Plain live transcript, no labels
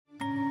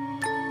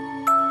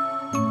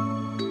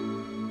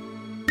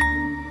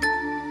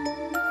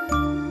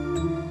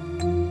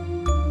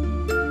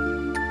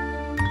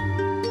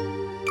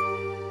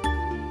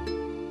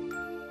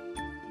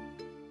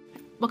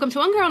welcome to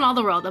One Girl in All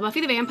the World, a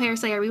Buffy the Vampire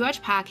Slayer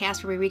rewatch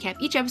podcast where we recap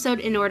each episode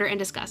in order and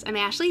discuss. I'm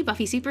Ashley,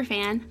 Buffy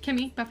superfan.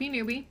 Kimmy, Buffy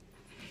newbie.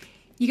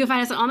 You can find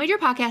us on all major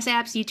podcast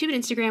apps, YouTube,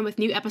 and Instagram with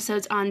new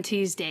episodes on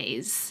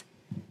Tuesdays.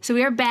 So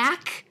we are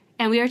back,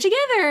 and we are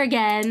together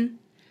again.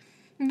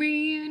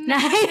 Reunited.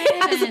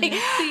 I was like,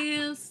 it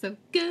feels so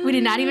good. We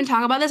did not even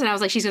talk about this, and I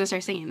was like, she's going to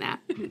start singing that.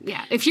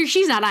 Yeah, if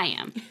she's not, I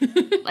am.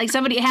 Like,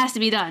 somebody, it has to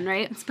be done,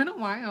 right? It's been a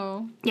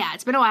while. Yeah,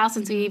 it's been a while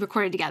since we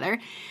recorded together.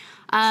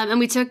 And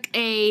we took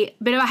a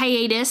bit of a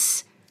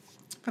hiatus.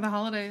 For the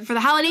holidays.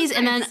 Nice.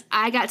 And then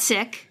I got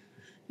sick.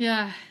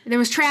 Yeah. There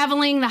was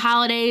traveling, the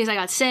holidays, I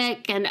got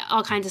sick, and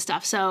all kinds of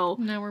stuff, so.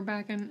 Now we're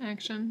back in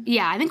action.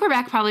 Yeah, I think we're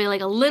back probably like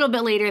a little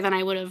bit later than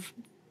I would have.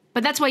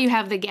 But that's why you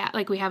have the gap,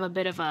 like we have a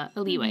bit of a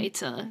leeway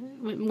to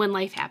when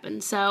life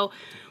happens. So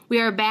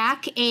we are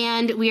back,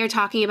 and we are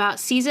talking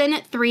about Season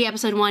 3,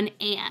 Episode 1,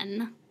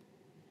 Anne.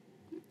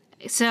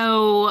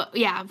 So,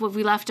 yeah, when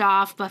we left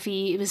off,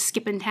 Buffy was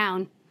skipping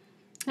town.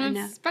 Well,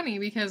 it's funny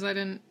because I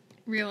didn't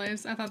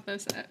realize, I thought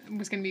this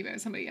was going to be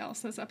about somebody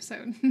else this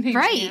episode.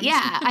 Right, Anne.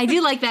 Yeah. I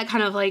do like that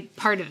kind of like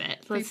part of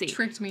it. Let's see.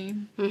 Tricked me.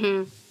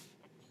 Mm-hmm.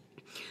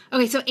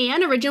 Okay, so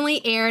Anne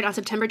originally aired on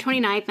September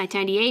 29th,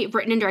 1998,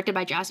 written and directed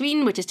by Joss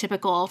Whedon, which is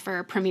typical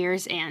for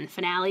premieres and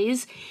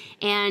finales.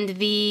 And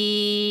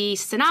the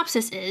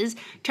synopsis is,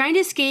 trying to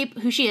escape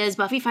who she is,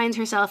 Buffy finds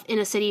herself in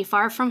a city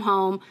far from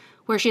home,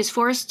 where she is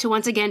forced to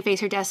once again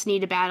face her destiny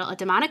to battle a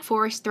demonic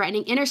force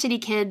threatening inner-city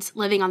kids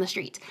living on the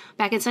streets.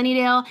 Back in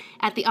Sunnydale,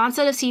 at the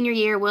onset of senior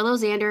year, Willow,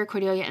 Xander,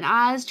 Cordelia, and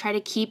Oz try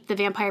to keep the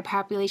vampire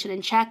population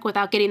in check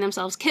without getting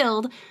themselves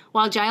killed,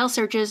 while Giles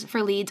searches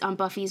for leads on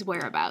Buffy's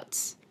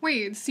whereabouts.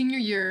 Wait, senior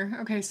year.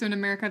 Okay, so in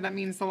America that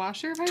means the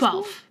last year of high school?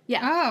 12.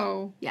 Yeah.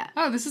 Oh. Yeah.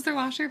 Oh, this is their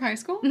last year of high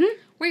school? Mm-hmm.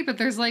 Wait, but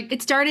there's like...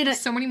 It started...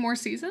 so many more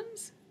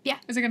seasons? Yeah.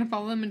 Is it going to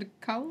follow them into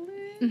college?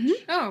 Mm-hmm.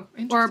 Oh,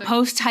 interesting. Or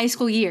post-high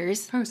school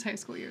years. Post-high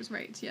school years,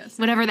 right, yes.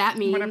 Whatever that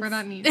means. Whatever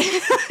that means.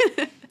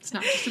 It's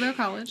not just about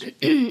college.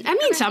 I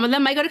mean, some of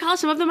them might go to college,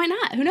 some of them might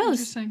not. Who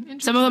knows? Interesting.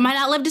 Some of them might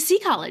not live to see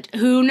college.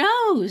 Who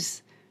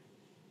knows?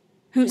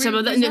 Some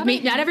of them...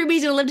 Not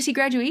everybody's going to live to see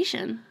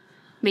graduation.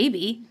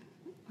 Maybe.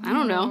 I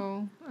don't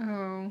know.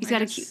 Oh,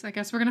 I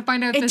guess we're gonna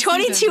find out. In this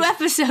 22 season.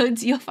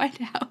 episodes, you'll find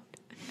out.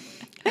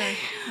 Okay.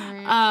 All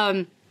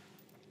right.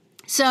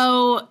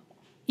 So,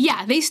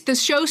 yeah, the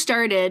show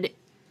started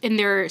in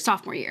their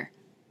sophomore year.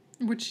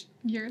 Which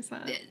year is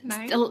that?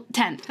 9th?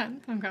 10th. 10th.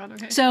 Oh God.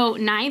 Okay. So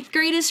 9th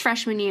grade is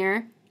freshman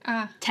year.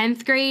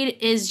 10th grade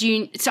is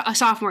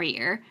sophomore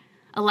year.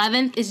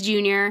 11th is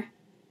junior.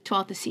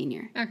 12th is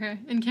senior. Okay.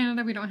 In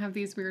Canada, we don't have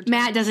these weird terms.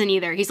 Matt doesn't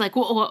either. He's like,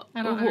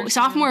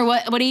 sophomore,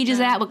 what age is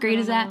that? What grade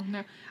is that?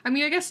 No. I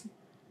mean, I guess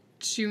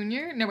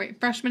junior? No, wait.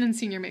 Freshman and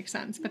senior makes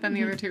sense, but then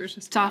the other two is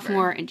just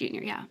sophomore whatever. And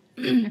junior, yeah.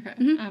 Okay.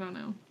 I don't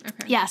know.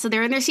 Okay. Yeah, so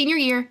they're in their senior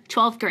year,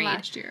 12th grade.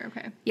 Last year,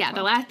 okay. Yeah,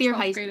 the last year of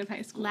high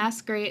school.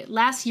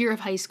 Last year of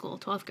high school,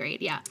 12th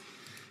grade, yeah.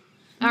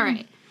 All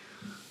right.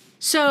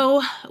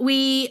 So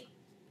we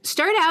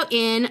start out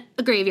in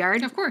a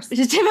graveyard. Of course. Which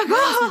is typical.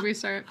 Where else would we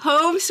start?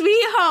 Home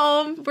sweet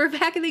home. We're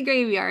back in the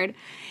graveyard.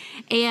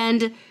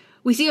 And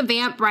we see a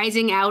vamp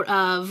rising out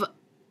of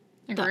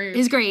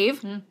his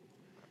grave. Yeah.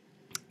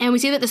 And we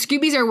see that the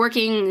Scoobies are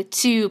working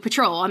to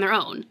patrol on their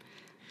own.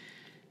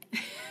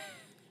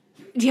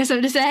 Do you have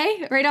something to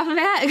say right off the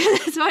bat?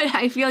 That's what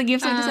I feel like you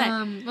have something to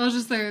say. Well, it's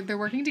just they're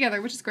working together,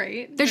 which is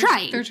great. They're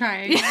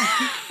trying.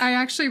 I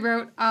actually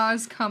wrote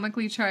Oz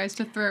comically tries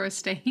to throw a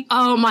stake.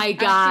 Oh my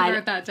God. I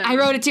wrote that down. I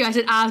wrote it too. I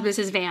said Oz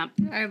versus Vamp.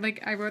 I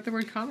wrote the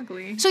word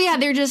comically. So yeah,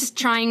 they're just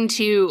trying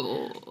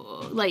to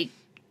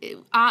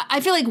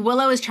I feel like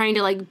Willow is trying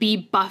to be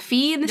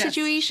Buffy in the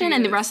situation,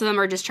 and the rest of them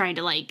are just trying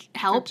to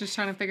help. They're just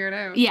trying to figure it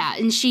out. Yeah,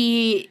 and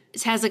she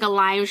has a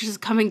line which is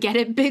 "Come and get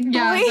it, big boy."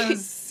 Yeah, that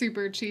was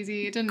super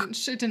cheesy. It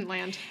didn't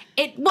land.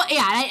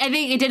 I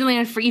think it didn't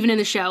land for even in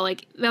the show.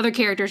 The other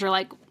characters are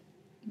like,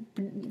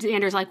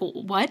 Xander's like,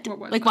 what?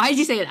 Why did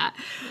you say that?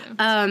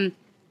 Yeah.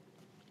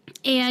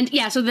 And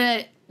yeah, so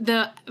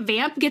the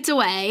vamp gets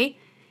away,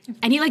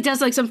 and he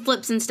does some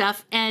flips and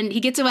stuff, and he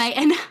gets away,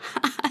 and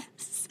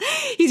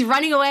he's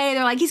running away.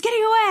 They're like, he's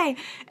getting away.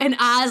 And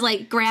Oz,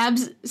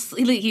 grabs,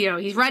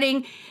 he's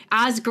running.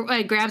 Oz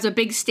grabs a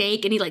big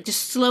stake, and he,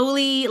 just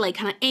slowly,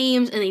 kind of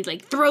aims, and he,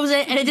 throws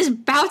it, and it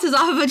just bounces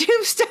off of a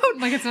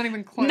tombstone. It's not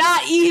even close.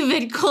 Not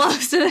even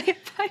close to the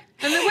vampire.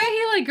 And the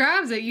way he,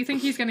 grabs it, you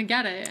think he's going to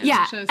get it.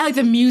 Yeah. And,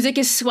 the music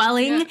is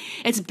swelling. Yeah.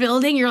 It's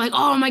building. You're like,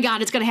 oh, my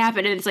God, it's going to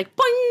happen. And it's boing.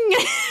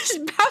 It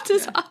just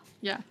bounces off.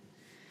 Yeah.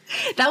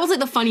 That was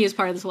the funniest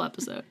part of this whole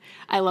episode.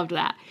 I loved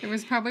that. It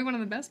was probably one of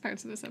the best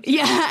parts of this episode.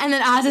 Yeah, and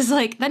then Oz is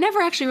like, that never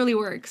actually really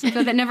works.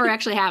 That never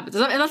actually happens.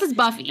 Unless it's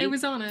Buffy. It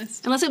was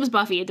honest. Unless it was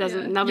Buffy, it doesn't.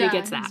 Yeah. Nobody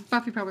gets that.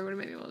 Buffy probably would have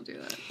been able to do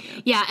that.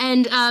 Yeah,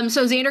 and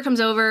so Xander comes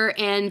over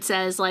and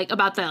says,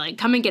 about the,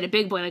 come and get a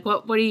big boy.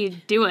 What are you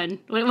doing?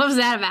 What was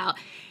that about?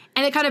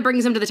 And it kind of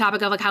brings them to the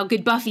topic of, like, how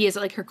good Buffy is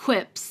at, like, her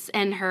quips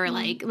and her,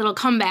 like, little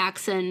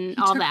comebacks and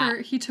all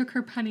that. He took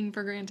her punning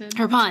for granted.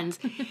 Her puns.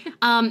 So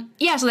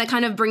that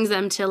kind of brings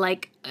them to,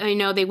 like,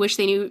 they wish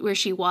they knew where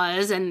she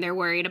was, and they're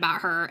worried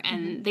about her.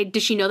 And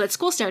does she know that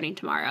school's starting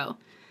tomorrow?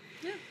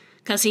 Yeah.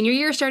 Because senior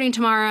year is starting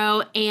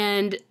tomorrow,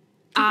 and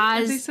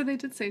Oz... So they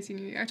did say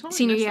senior year. I totally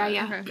senior missed year, that.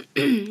 yeah.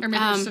 Okay. Or maybe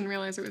I just didn't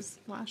realize it was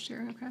last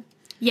year. Okay.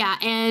 Yeah,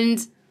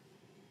 and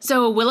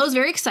so Willow's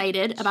very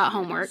excited about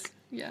homework.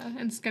 Yeah,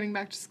 and it's getting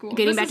back to school.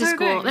 Getting back to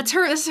school. This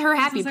is her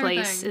happy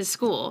place, is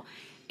school.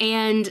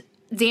 And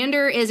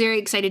Xander is very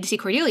excited to see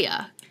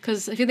Cordelia,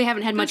 because I feel they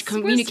haven't had much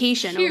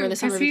communication over the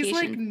summer vacation.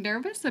 He's, like,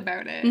 nervous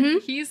about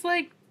it. He's,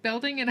 like,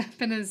 building it up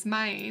in his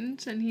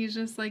mind, and he's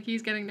just, like,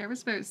 he's getting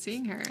nervous about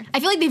seeing her. I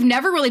feel like they've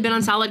never really been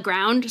on solid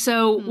ground,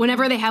 so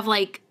whenever they have,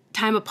 like,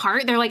 time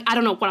apart, they're like, I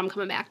don't know what I'm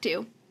coming back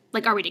to.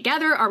 Like, are we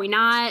together? Are we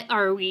not?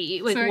 Are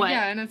we, like, what?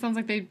 Yeah, and it sounds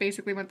like they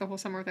basically went the whole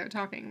summer without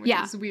talking, which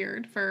is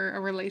weird for a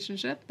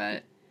relationship,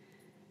 but...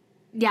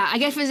 Yeah, I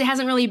guess it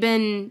hasn't really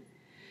been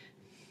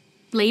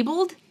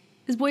labeled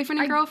as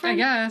boyfriend and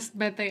girlfriend. I guess,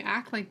 but they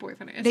act like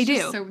boyfriend. They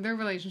do. So their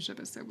relationship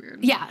is so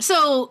weird. Yeah,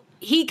 so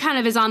he kind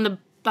of is on the,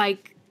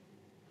 like,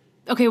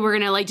 okay, we're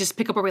going to, like, just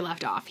pick up where we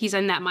left off. He's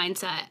in that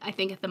mindset, I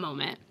think, at the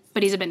moment.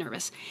 But he's a bit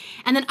nervous.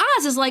 And then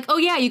Oz is like, oh,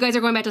 yeah, you guys are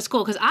going back to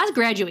school, because Oz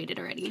graduated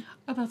already.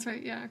 Oh, that's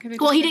right, yeah. Okay,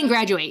 well, he didn't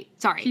graduate.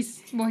 Sorry.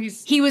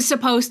 He was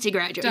supposed to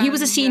graduate. Done, he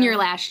was a senior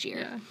last year.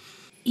 Yeah.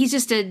 He's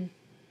just a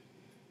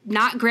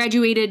not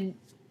graduated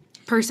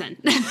person.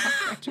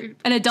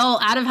 An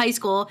adult out of high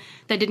school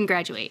that didn't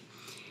graduate.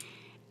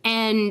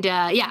 And,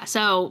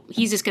 so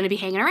he's just going to be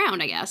hanging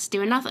around, I guess,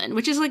 doing nothing,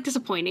 which is, like,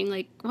 disappointing.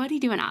 Like, what are you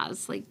doing,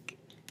 Oz? Like,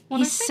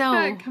 he's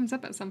that comes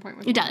up at some point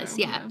with it does,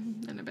 yeah.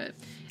 In a bit.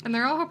 And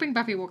they're all hoping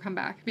Buffy will come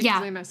back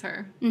because they miss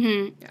her.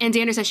 Mm-hmm. Yeah. And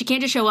Xander says she can't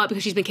just show up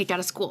because she's been kicked out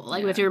of school.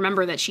 Like, we have to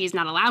remember that she's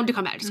not allowed to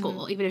come back to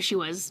school, even if she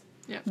was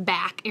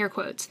back, air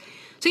quotes.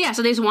 So,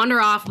 so they just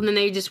wander off, and then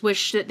they just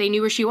wish that they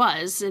knew where she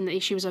was and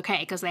that she was okay,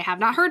 because they have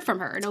not heard from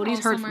her. Nobody's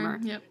heard from her.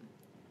 Yep.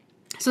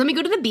 So then we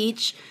go to the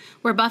beach,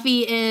 where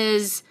Buffy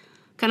is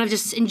kind of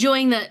just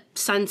enjoying the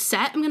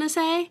sunset, I'm going to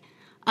say.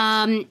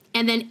 And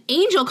then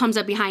Angel comes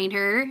up behind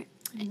her.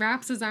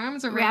 Wraps his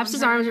arms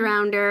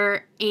around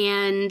her,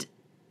 and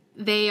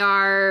they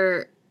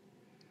are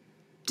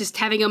just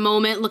having a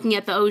moment looking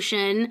at the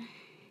ocean,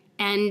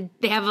 and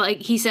they have, like,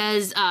 he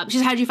says, she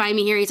says, how'd you find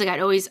me here? He's like,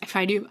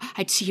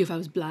 I'd see you if I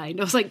was blind.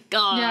 I was like,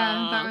 oh.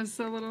 Yeah, that was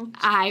a little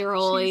eye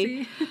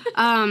rolly.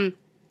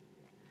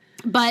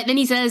 But then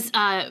he says,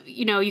 I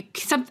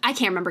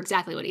can't remember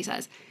exactly what he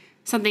says.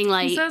 Something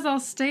like... He says, I'll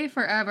stay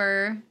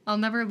forever. I'll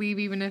never leave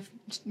even if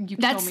you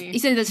kill me. He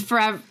said that's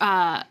forever.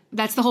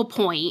 That's the whole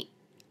point.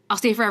 I'll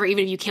stay forever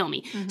even if you kill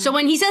me. Mm-hmm. So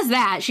when he says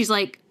that, she's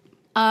like,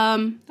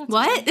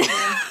 what?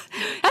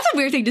 That's a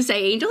weird thing to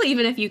say, Angel,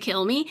 even if you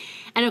kill me.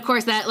 And of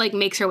course that, like,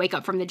 makes her wake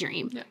up from the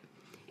dream. Yeah.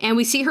 And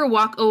we see her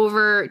walk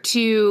over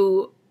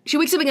to... She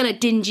wakes up in a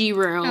dingy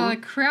room. A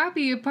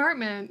crappy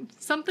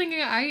apartment. Something...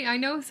 I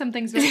know some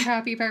things about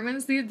crappy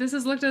apartments. This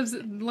has looked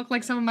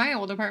like some of my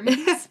old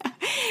apartments.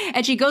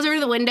 And she goes over to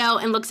the window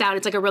and looks out.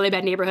 It's like a really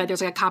bad neighborhood.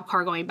 There's like a cop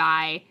car going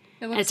by.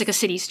 And it's like a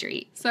city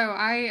street. So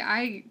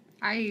I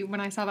when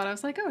I saw that, I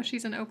was like, oh,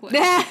 she's in Oakland.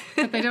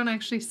 But they don't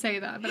actually say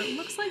that. But it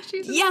looks like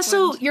she's in Oakland.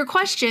 So your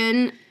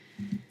question,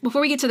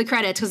 before we get to the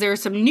credits, because there are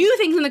some new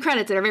things in the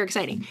credits that are very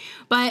exciting.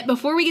 But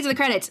before we get to the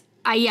credits,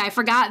 I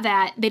forgot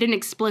that they didn't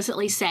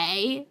explicitly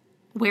say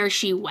where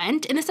she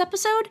went in this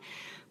episode.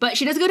 But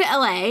she does go to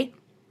L.A.,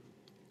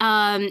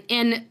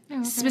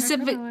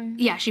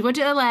 she went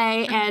to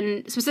LA,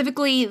 and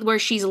specifically where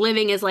she's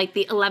living is like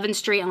the 11th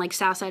Street on like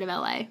south side of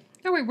LA.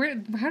 Oh wait,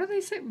 how do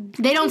they say?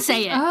 They don't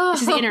say it. Oh,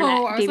 this is the internet.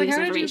 I was like, how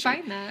did you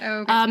find that?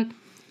 Oh, okay.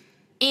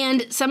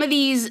 And some of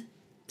these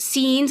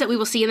scenes that we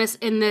will see in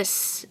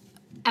this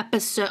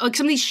episode, like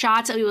some of these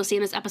shots that we will see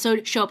in this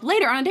episode, show up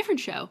later on a different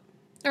show.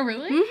 Oh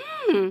really?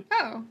 Mm-hmm.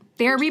 Oh,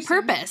 they are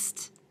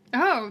repurposed.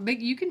 Oh,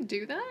 you can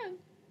do that?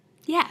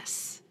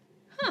 Yes.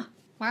 Huh.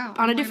 Wow.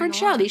 On a different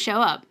show, these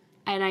show up.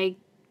 And I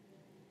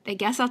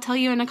guess I'll tell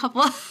you in a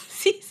couple of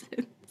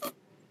seasons.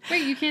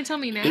 Wait, you can't tell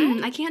me now?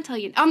 I can't tell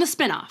you. On the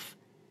spinoff.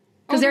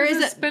 Because there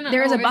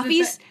is a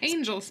Buffy's...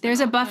 Angel spinoff. There's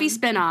a Buffy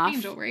spinoff.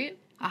 Angel, right?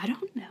 I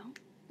don't know.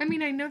 I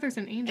mean, I know there's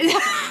an Angel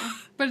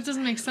spinoff. But it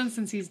doesn't make sense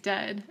since he's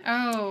dead.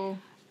 Oh,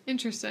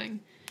 interesting.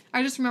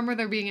 I just remember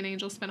there being an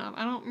Angel spinoff.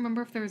 I don't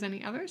remember if there was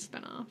any other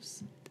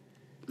spinoffs.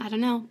 I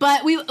don't know.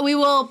 But we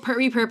will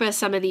repurpose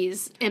some of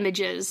these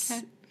images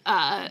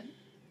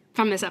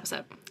from this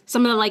episode.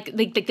 Some of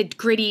the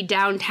gritty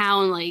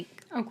downtown, like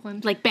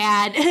Oakland, like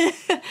bad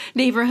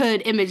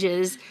neighborhood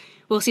images.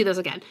 We'll see those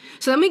again.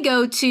 So then we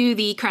go to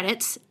the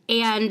credits,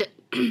 and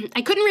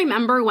I couldn't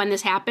remember when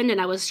this happened, and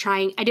I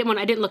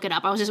didn't look it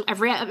up. I was just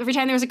every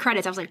time there was a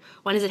credits, I was like,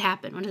 when does it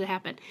happen? When does it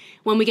happen?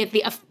 When we get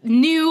the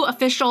new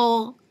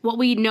official, what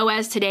we know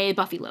as today,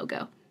 Buffy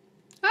logo.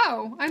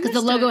 Oh, I missed it. Because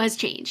the logo has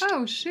changed.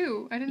 Oh,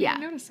 shoot. I didn't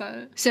even notice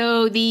that.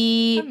 So I'm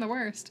the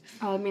worst.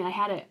 Oh, I mean, I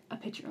had a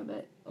picture of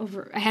it.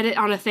 I had it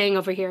on a thing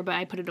over here, but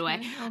I put it away.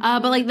 Okay,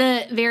 but like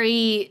the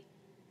very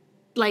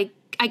like,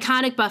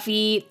 iconic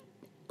Buffy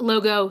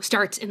logo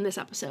starts in this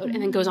episode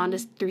and then goes on to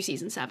through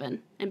season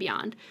 7 and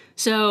beyond.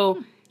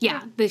 So,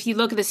 yeah, if you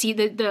look at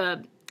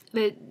the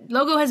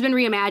logo has been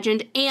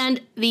reimagined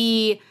and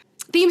the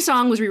theme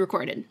song was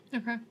re-recorded.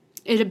 Okay.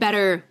 It's a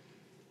better,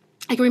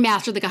 like,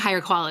 remastered, like, a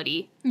higher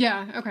quality.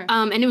 Yeah, okay.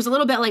 And it was a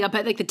little bit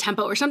like the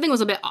tempo or something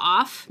was a bit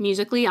off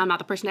musically. I'm not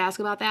the person to ask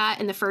about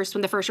that in the first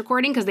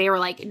recording, because they were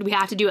like, we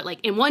have to do it like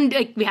in one,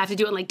 like, we have to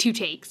do it in like 2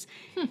 takes.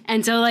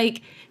 And so,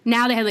 like,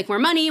 now they had like more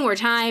money, more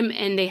time,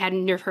 and they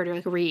hadn't heard to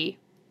like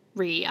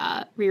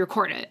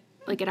re-record it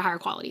like at a higher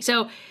quality.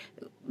 So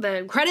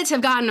the credits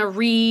have gotten a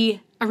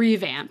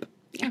revamp.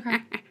 Okay.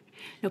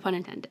 No pun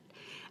intended.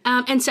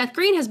 And Seth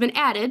Green has been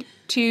added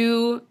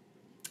to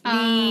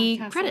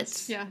the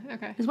credits. Yeah,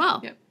 okay. As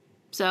well. Yep.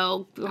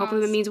 So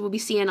hopefully that means we'll be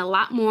seeing a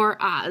lot more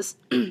Oz.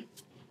 All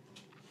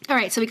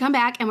right, so we come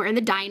back and we're in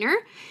the diner.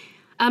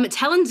 It's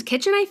Helen's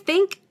kitchen, I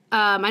think.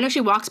 I know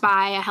she walks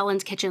by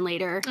Helen's kitchen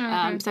later. So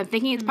I'm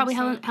thinking it's probably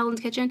Helen's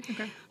kitchen.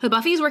 Okay. So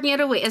Buffy's working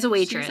as a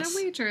waitress. She's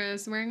a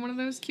waitress wearing one of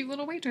those cute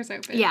little waitress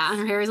outfits. Yeah,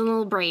 and her hair is in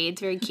little braids,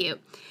 very cute.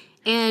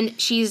 And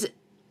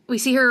we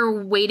see her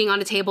waiting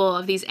on a table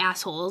of these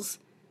assholes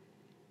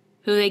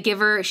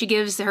who she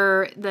gives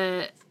her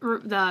the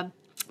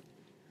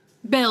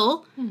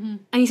bill, and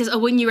he says, "Oh,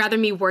 wouldn't you rather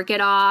me work it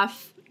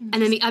off?"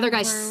 And then the other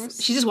guy,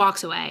 she just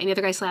walks away, and the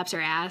other guy slaps her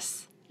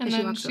ass. And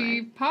then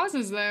she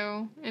pauses,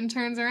 though, and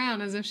turns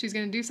around as if she's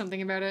going to do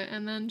something about it,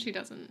 and then she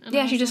doesn't.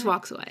 Yeah, she just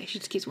walks away. She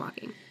just keeps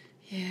walking.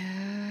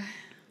 Yeah.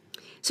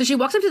 So she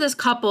walks up to this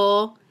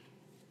couple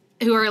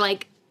who are,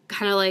 like,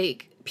 kind of,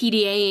 like,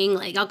 PDAing,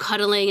 like, all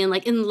cuddling and,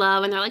 like, in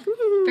love, and they're like,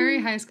 Very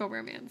high school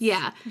romance.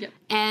 Yeah. Yep.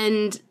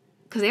 And,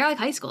 because they are, like,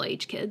 high school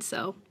age kids,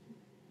 so.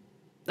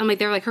 I'm like,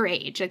 they're, like, her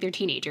age. Like, they're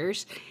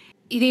teenagers.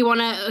 She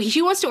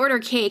wants to order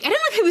cake. I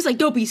didn't like how he was like,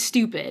 don't be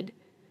stupid.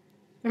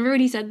 Remember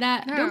when he said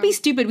that? No. Don't be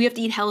stupid. We have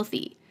to eat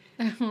healthy.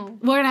 Oh.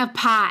 We're going to have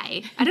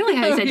pie. I don't like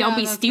how he said, don't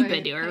be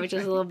stupid to her, which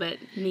is a little bit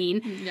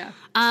mean. Yeah.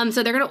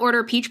 So they're going to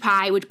order peach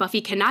pie, which Buffy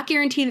cannot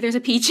guarantee that there's a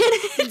peach in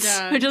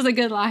it, which is a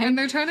good line. And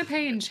they're trying to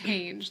pay in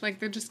change. Like,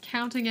 they're just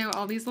counting out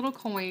all these little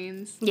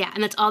coins. Yeah,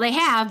 and that's all they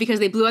have because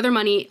they blew all their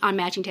money on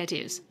matching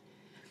tattoos.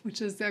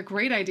 Which is a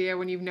great idea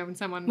when you've known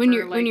someone when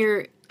for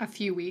you're a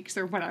few weeks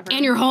or whatever.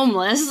 And you're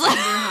homeless.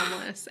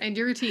 And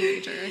you're a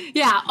teenager.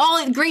 Yeah,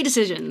 all great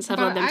decisions have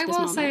led them to this moment.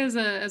 I will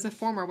say as a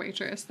former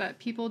waitress that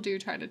people do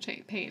try to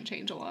pay and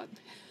change a lot.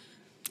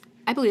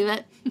 I believe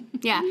it.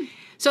 Yeah.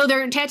 So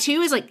their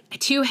tattoo is like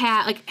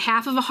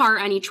half of a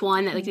heart on each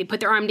one that like they put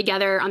their arm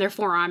together on their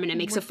forearm and it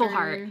makes a full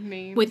heart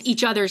with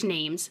each other's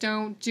names.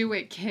 Don't do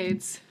it,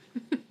 kids.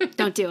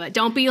 Don't do it.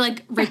 Don't be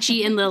like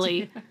Richie and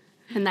Lily. Yeah.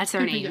 And that's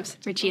their names,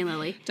 Richie and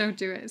Lily. Don't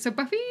do it. So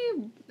Buffy,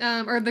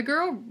 or the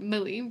girl,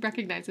 Lily,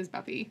 recognizes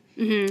Buffy.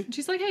 Mm-hmm.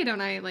 She's like, hey, don't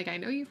I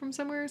know you from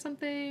somewhere or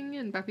something?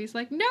 And Buffy's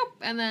like, nope.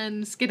 And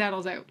then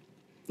skedaddles out.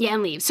 Yeah,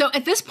 and leaves. So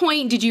at this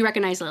point, did you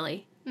recognize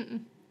Lily? Mm-mm.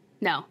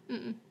 No?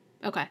 Mm-mm.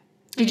 Okay.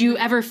 Did you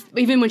ever,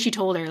 even when she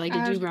told her, like,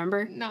 did you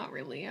remember? Not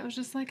really. I was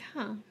just like,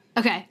 huh.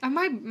 Okay.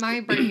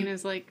 My brain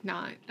is, like,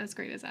 not as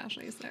great as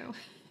Ashley's, though.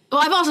 Well,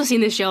 I've also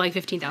seen this show like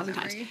 15,000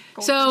 times.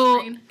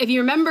 So, if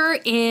you remember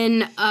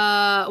in,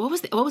 what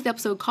was the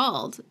episode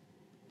called?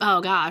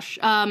 Oh, gosh.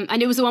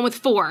 And it was the one with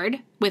Ford,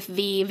 with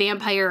the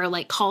vampire,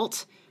 like,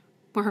 cult,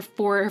 where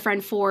her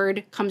friend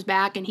Ford comes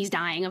back and he's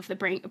dying of the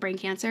brain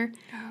cancer.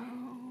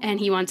 Oh. And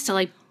he wants to,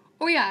 like...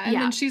 Oh, yeah. And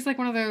then she's, like,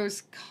 one of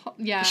those...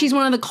 Yeah. She's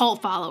one of the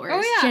cult followers.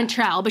 Oh, yeah.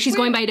 Chantrell, but she's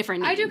going by a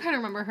different name. I do kind of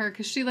remember her,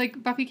 because she,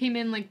 like... Buffy came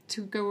in, like,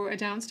 to go a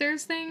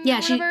downstairs thing Yeah,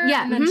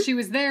 and then she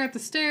was there at the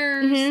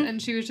stairs,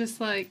 and she was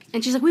just, like...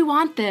 And she's like, we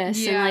want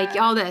this, and, like,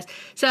 all this.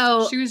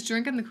 So... She was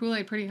drinking the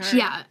Kool-Aid pretty hard.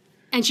 Yeah.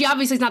 And she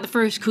obviously is not the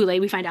first Kool-Aid.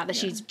 We find out that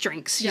she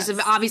drinks. She's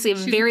obviously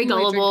she's very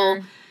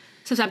gullible,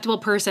 susceptible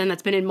person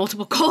that's been in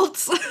multiple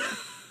cults.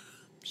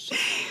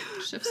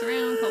 Shifts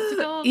around, cult to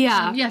cult.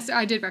 Yeah. Yes,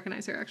 I did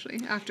recognize her, actually,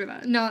 after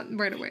that. Not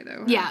right away,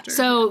 though. Yeah, after.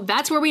 So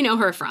that's where we know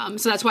her from.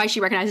 So that's why she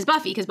recognizes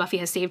Buffy, because Buffy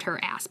has saved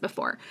her ass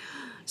before.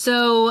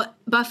 So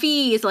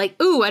Buffy is like,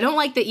 ooh, I don't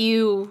like that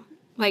you,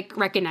 like,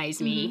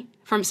 recognize me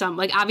from some...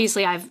 Like,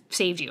 obviously, I've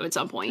saved you at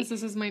some point. Because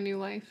this is my new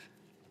life.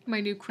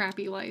 My new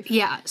crappy life.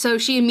 Yeah, so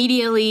she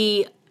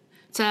immediately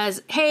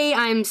says, hey,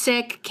 I'm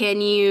sick, can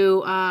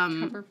you...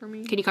 cover for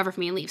me? Can you cover for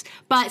me, and leaves.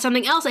 But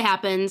something else that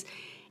happens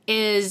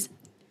is...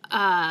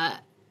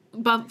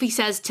 Buffy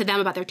says to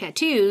them about their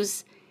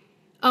tattoos,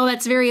 oh,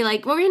 that's very,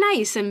 like, well, very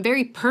nice and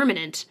very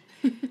permanent.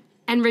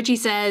 And Richie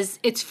says,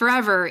 it's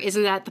forever,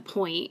 isn't that the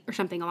point? Or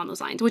something along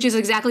those lines, which is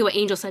exactly what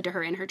Angel said to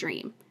her in her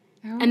dream.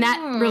 Oh, and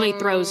that really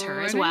throws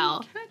her as well. I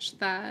didn't catch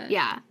that.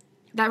 Yeah.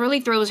 That really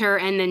throws her,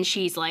 and then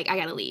she's like, I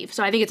gotta leave.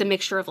 So I think it's a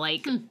mixture of,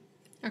 like,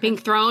 being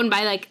thrown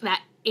by, like,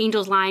 that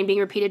Angel's line being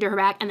repeated to her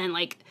back, and then,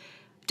 like,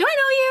 do I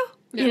know you?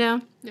 Yeah. You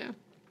know? Yeah.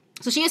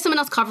 So she has someone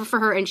else cover for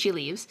her, and she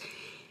leaves.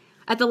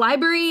 At the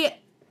library...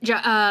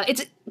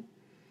 it's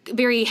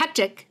very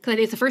hectic because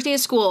it's the first day of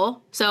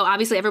school, so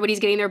obviously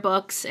everybody's getting their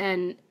books,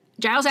 and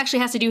Giles actually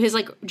has to do his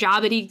like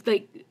job that he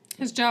like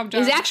his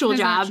actual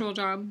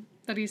job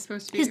that he's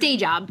supposed to be his day doing.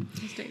 job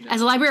His day job.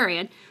 as a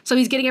librarian. So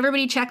he's getting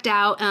everybody checked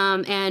out,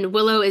 and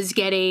Willow is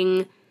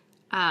getting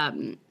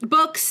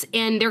books,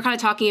 and they're kind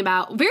of talking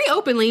about, very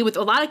openly with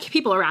a lot of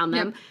people around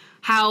them,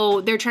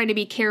 how they're trying to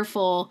be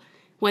careful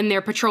when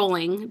they're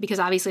patrolling, because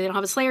obviously they don't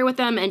have a Slayer with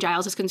them, and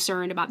Giles is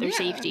concerned about their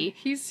safety.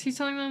 He's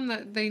telling them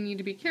that they need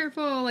to be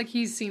careful. Like,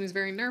 he seems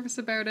very nervous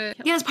about it.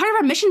 Yeah, it's part of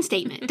our mission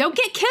statement. Don't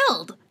get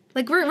killed.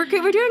 Like, we're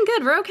doing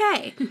good. We're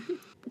okay.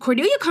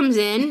 Cordelia comes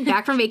in,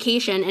 back from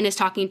vacation, and is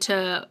talking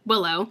to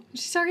Willow.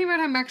 She's talking about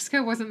how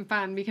Mexico wasn't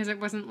fun because it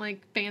wasn't,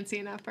 like, fancy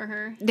enough for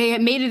her. They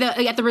had made it,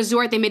 at the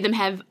resort, they made them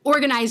have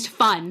organized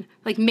fun.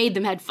 Like, made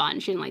them have fun.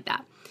 She didn't like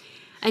that.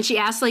 And she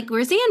asked, like,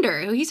 where's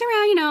Xander? Oh, he's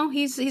around, you know,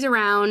 he's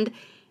around.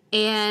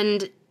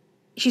 And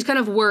she's kind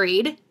of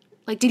worried.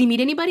 Like, did he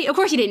meet anybody? Of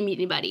course he didn't meet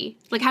anybody.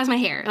 Like, how's my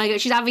hair? Like,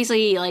 she's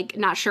obviously, like,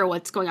 not sure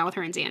what's going on with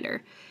her and Xander.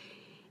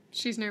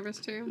 She's nervous,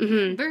 too.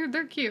 Mm-hmm.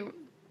 They're cute.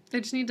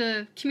 They just need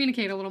to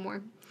communicate a little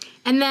more.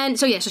 And then,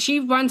 so she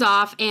runs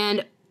off,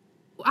 and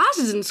Oz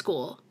is in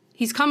school.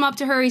 He's come up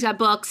to her, he's got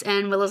books,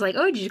 and Willow's like,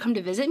 oh, did you come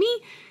to visit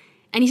me?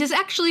 And he says,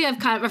 actually,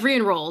 I've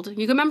re-enrolled.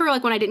 You remember,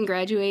 like, when I didn't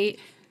graduate?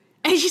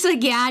 And she's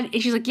like, yeah.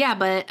 And she's like, yeah,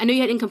 but I know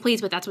you had incompletes,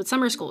 but that's what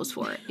summer school is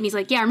for. And he's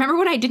like, yeah, remember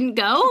when I didn't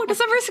go to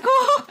summer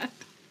school?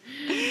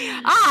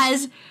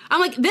 Oz, I'm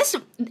like, Oz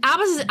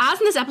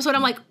in this episode,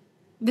 I'm like,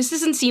 this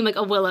doesn't seem like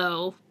a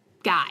Willow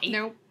guy.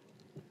 Nope.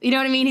 You know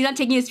what I mean? He's not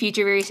taking his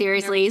future very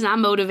seriously. Nope. He's not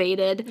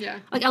motivated. Yeah.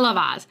 Like, I love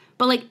Oz.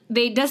 But, like,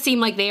 it does seem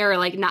like they are,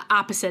 like, not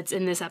opposites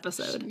in this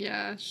episode.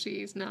 Yeah,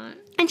 she's not.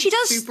 And she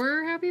does.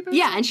 Super happy about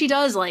Yeah, and she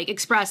does, like,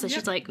 express that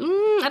she's like, I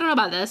don't know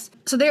about this.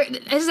 So this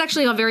is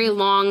actually a very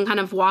long kind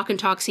of walk and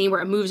talk scene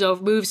where it moves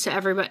to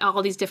everybody,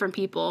 all these different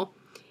people.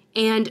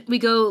 And we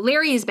go,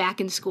 Larry is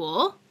back in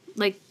school,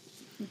 like,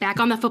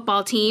 back on the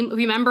football team.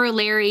 Remember,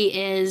 Larry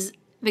is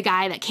the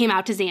guy that came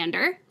out to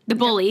Xander, the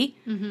bully,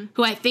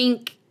 who I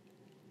think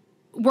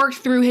worked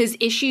through his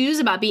issues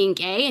about being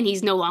gay, and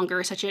he's no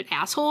longer such an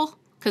asshole.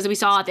 Because we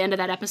saw at the end of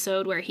that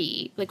episode where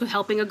he, like, was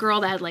helping a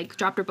girl that had, like,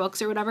 dropped her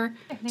books or whatever.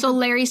 So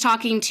Larry's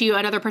talking to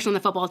another person on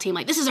the football team,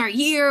 like, this is our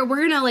year. We're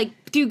going to,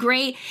 like, do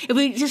great. If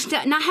we just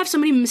not have so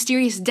many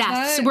mysterious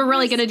deaths, we're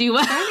really going to do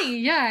well. Funny.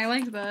 Yeah, I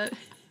liked that.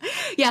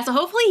 Yeah, so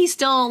hopefully he's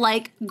still,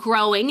 like,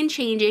 growing and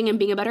changing and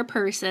being a better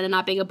person and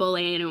not being a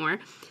bully anymore.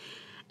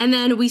 And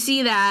then we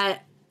see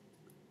that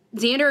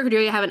Xander and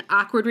Cordelia have an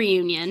awkward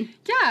reunion.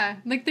 Yeah,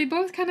 like, they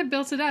both kind of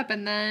built it up,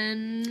 and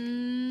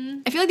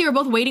then... I feel like they were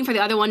both waiting for the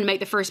other one to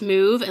make the first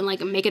move and, like,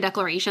 make a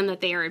declaration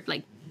that they are,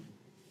 like,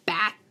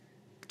 back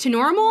to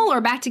normal or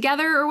back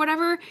together or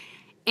whatever.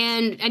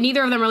 And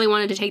neither of them really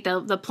wanted to take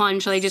the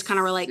plunge, so they just kind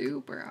of were like...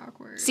 Super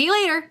awkward. See you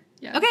later.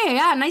 Yeah. Okay,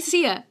 yeah, nice to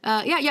see you.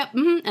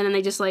 And then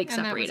they just, like,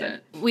 separated.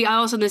 We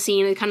also, in the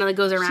scene, it kind of, like,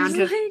 goes around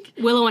to like,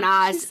 Willow and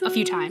Oz a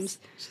few times.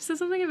 She says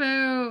something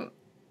about...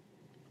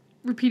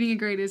 repeating a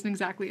grade isn't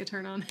exactly a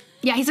turn on.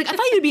 Yeah, he's like, I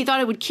thought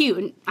it would cute.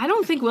 And I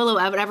don't think Willow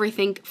would ever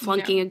think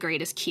flunking a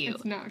grade is cute.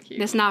 It's not cute.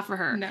 That's not for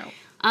her. No.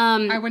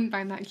 I wouldn't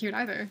find that cute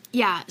either.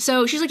 Yeah,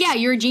 so she's like, yeah,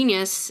 you're a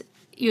genius.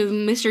 You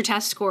missed your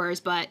test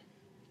scores, but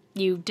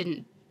you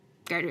didn't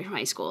graduate from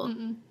high school.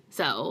 Mm-mm.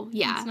 So,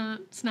 yeah.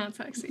 It's not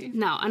sexy.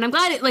 No, and I'm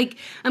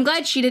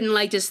glad she didn't,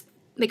 like, just,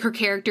 like, her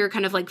character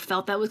kind of, like,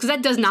 felt that was, because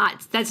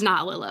that's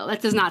not Willow.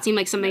 That does not seem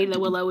like somebody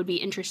that Willow would be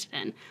interested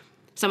in.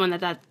 Someone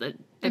that does that.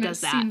 It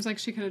seems like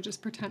she could have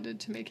just pretended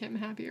to make him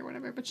happy or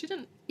whatever, but she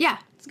didn't. Yeah.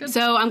 It's good.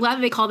 So I'm glad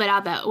that they called that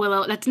out, that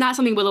Willow, that's not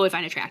something Willow would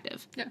find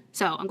attractive. Yeah.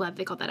 So I'm glad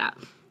they called that out.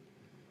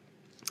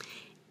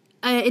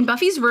 In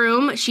Buffy's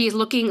room,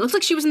 looks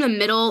like she was in the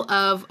middle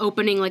of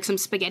opening, like, some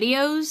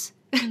SpaghettiOs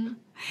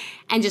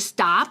and just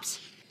stopped.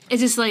 Is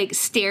just, like,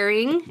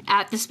 staring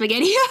at the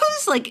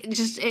SpaghettiOs, like,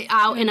 just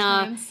out in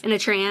a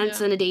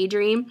trance, in a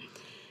daydream.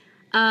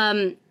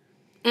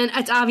 And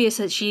it's obvious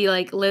that she,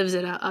 like, lives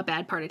in a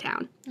bad part of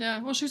town.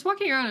 Yeah, well, she's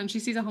walking around and she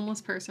sees a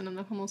homeless person, and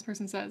the homeless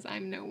person says,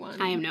 I'm no one.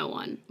 I am no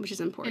one, which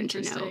is important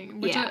to know.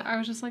 Interesting. Which I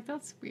was just like,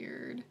 that's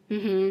weird.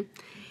 Mm-hmm.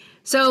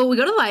 So we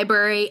go to the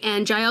library,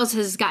 and Giles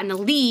has gotten a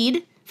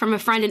lead from a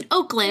friend in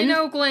Oakland.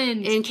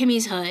 In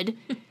Kimmy's hood.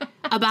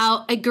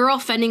 About a girl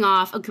fending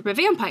off a group of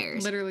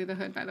vampires. Literally the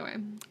hood, by the way.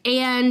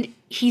 And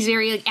he's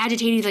very, like,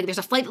 agitated. He's like, there's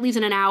a flight that leaves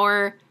in an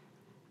hour.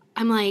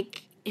 I'm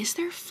like... Is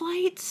there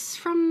flights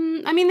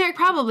from... I mean, there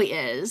probably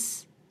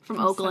is. From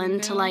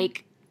Oakland to,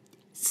 like,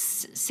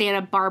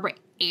 Santa Barbara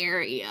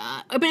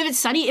area. But if it's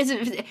sunny,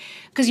 isn't...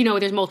 Because, you know,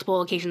 there's multiple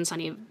locations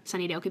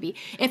Sunnydale could be.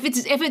 If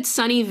it's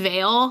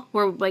Sunnyvale,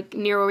 where, like,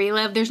 near where we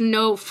live, there's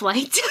no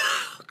flight to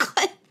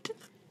Oakland.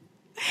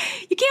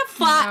 You can't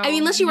fly... No, I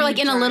mean, unless you were, like,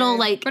 in a little,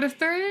 like... But if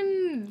they're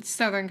in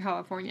Southern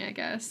California, I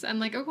guess. And,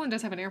 like, Oakland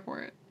does have an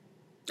airport.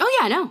 Oh,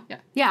 yeah, I know. Yeah.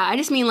 Yeah, I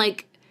just mean,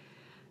 like...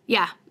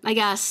 Yeah, I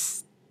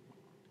guess...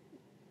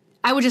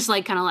 I would just,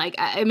 like, kind of, like,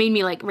 it made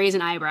me, like, raise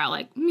an eyebrow,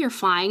 like, you're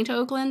flying to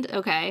Oakland?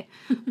 Okay.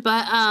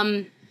 But,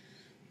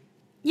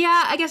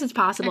 yeah, I guess it's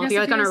possible if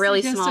you're, like, on a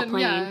really small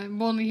plane. Yeah,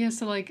 well, he has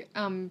to, like,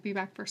 be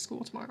back for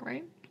school tomorrow,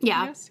 right?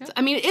 Yeah.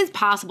 I mean, it is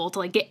possible to,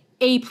 like, get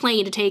a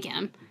plane to take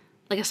him,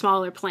 like, a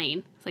smaller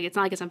plane. It's like, it's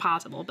not like it's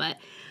impossible, but,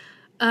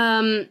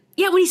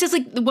 Yeah, when he says,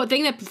 like, the one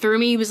thing that threw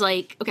me was,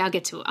 like, okay, I'll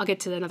get to it. I'll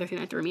get to another thing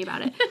that threw me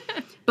about it.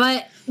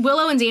 But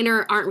Willow and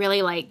Xander aren't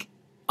really, like,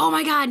 oh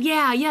my god,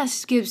 yeah,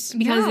 yes, because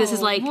this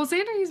is, like... Well,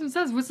 Xander even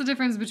says, what's the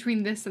difference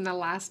between this and the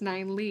last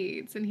 9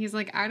 leads? And he's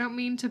like, I don't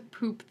mean to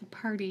poop the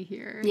party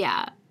here.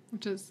 Yeah.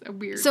 Which is a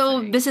weird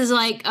thing. This is,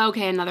 like,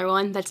 okay, another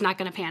one that's not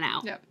going to pan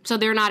out. Yep. So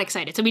they're not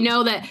excited. So we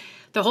know that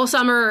the whole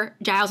summer,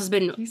 Giles has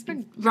been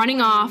running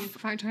off,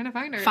 trying to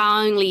find her,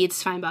 following leads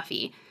to find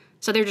Buffy.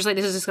 So they're just like,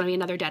 this is just going to be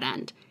another dead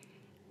end.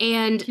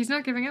 And he's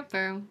not giving up,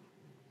 though.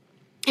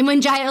 And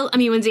when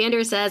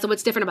Xander says,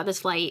 what's different about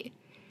this flight,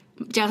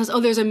 Giles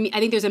says, I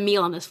think there's a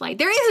meal on this flight.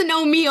 There isn't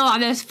no meal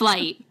on this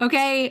flight,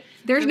 okay?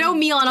 There's no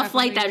meal on a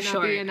flight that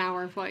short. Be an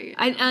hour flight.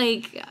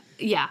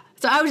 Yeah.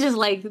 So I was just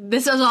like,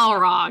 this is all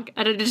wrong,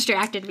 and it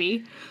distracted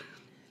me.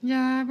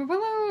 Yeah, but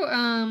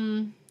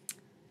Willow,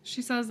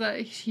 she says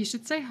that he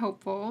should stay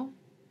hopeful.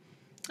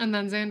 And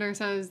then Xander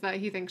says that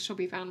he thinks she'll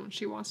be found when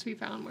she wants to be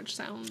found, which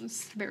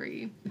sounds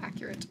very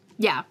accurate.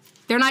 Yeah.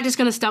 They're not just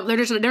going to stump.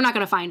 They're not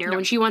going to find her. No.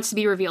 When she wants to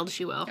be revealed,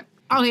 she will. Yep.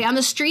 Okay, on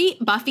the street,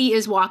 Buffy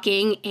is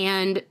walking,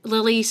 and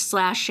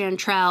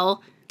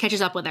Lily/Chantrell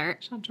catches up with her.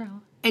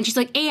 Chantrell. And she's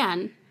like,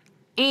 Anne.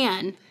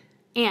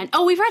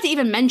 Oh, we forgot to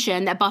even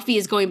mention that Buffy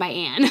is going by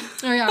Anne.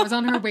 Oh, yeah, it was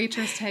on her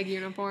waitress tag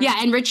uniform. Yeah,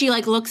 and Richie,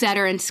 like, looks at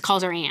her and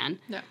calls her Anne.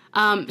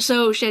 Yeah.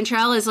 So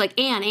Chantrell is like,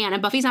 Anne,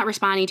 and Buffy's not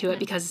responding to it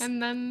because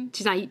and then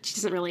she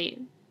doesn't really...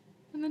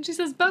 And then she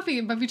says Buffy,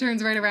 and Buffy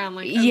turns right around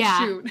like, oh, yeah.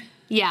 shoot.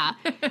 Yeah.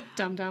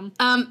 Dum-dum.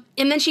 And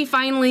then she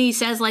finally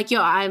says, like,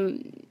 I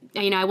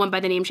went by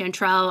the name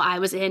Chantrell. I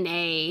was in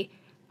a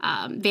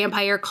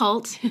vampire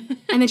cult.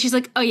 And then she's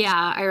like, oh,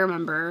 yeah, I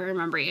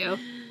remember you.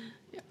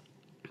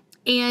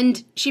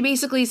 And she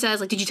basically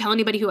says, like, did you tell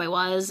anybody who I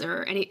was?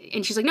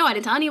 And she's like, no, I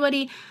didn't tell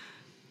anybody.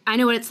 I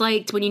know what it's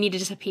like when you need to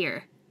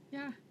disappear.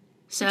 Yeah.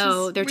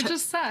 So which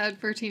is sad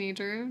for a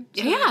teenager.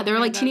 Yeah, they were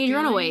like teenage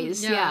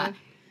runaways. Yeah.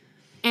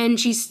 And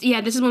this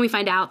is when we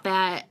find out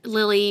that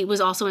Lily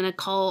was also in a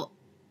cult.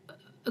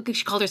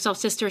 She called herself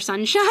Sister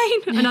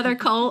Sunshine, another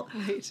cult.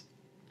 Right.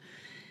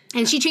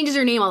 And she changes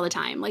her name all the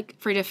time, like,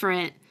 for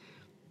different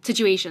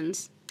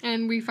situations.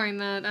 And we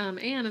find that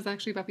Anne is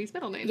actually Buffy's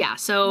middle name. Yeah,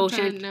 so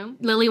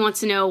Lily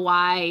wants to know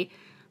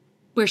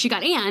where she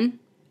got Anne,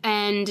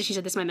 and she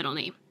said, this is my middle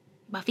name.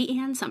 Buffy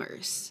Ann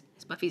Summers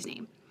is Buffy's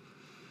name.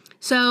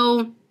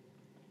 So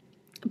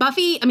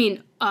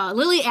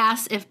Lily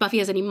asks if Buffy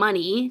has any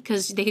money,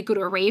 because they could go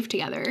to a rave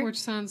together. Which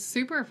sounds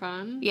super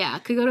fun. Yeah,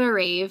 could go to a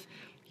rave.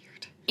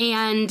 Weird.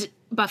 And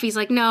Buffy's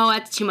like, no,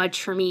 that's too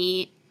much for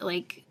me.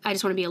 Like, I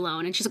just want to be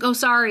alone. And she's like, oh,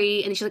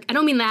 sorry. And she's like, I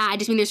don't mean that. I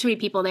just mean there's too many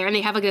people there. And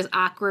they have, like, this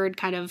awkward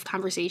kind of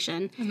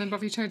conversation. And then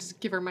Buffy tries to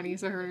give her money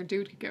so her and a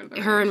dude could go to the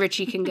rave. Her and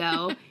Richie can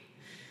go.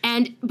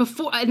 And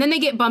then they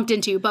get bumped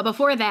into. But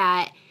before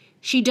that,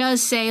 she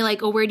does say,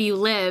 like, oh, where do you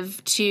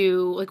live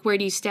where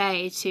do you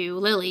stay to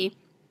Lily?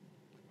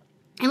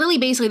 And Lily,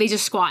 basically, they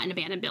just squat in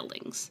abandoned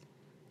buildings.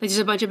 Like, just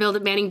a bunch of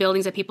abandoned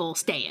buildings that people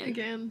stay in.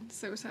 Again,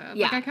 so sad.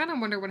 Yeah. Like, I kind of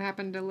wonder what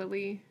happened to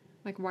Lily,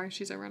 like, why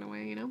she's a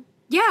runaway, you know?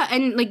 Yeah,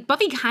 and, like,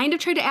 Buffy kind of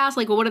tried to ask,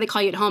 like, well, what do they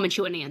call you at home? And she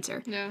wouldn't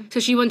answer. Yeah.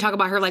 So she wouldn't talk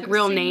about her, like,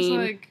 real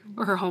name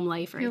or her home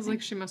life or anything. Feels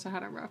like she must have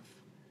had a rough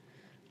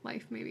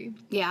life, maybe.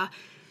 Yeah.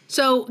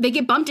 So they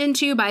get bumped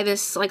into by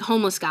this, like,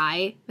 homeless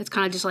guy that's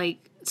kind of just, like,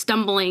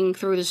 stumbling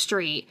through the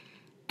street.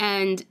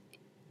 And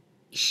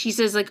she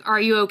says, like,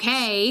 are you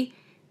okay?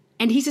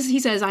 And he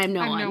says, I am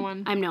no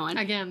one. I'm no one.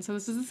 Again, so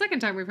this is the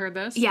second time we've heard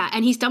this. Yeah,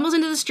 and he stumbles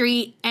into the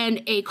street,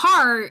 and he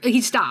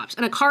stops,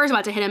 and a car is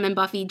about to hit him, and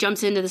Buffy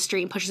jumps into the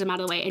street and pushes him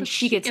out of the way, and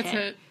she gets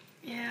hit.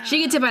 Yeah. She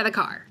gets hit by the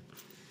car.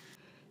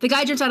 The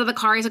guy jumps out of the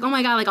car, he's like, oh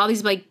my god, like, all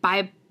these, like,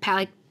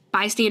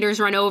 bystanders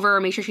run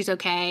over, make sure she's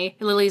okay,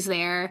 and Lily's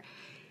there,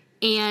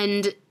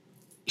 and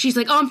she's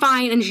like, oh, I'm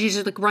fine, and she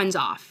just, like, runs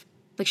off.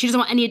 Like, she doesn't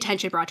want any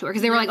attention brought to her,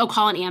 because they were like, oh,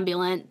 call an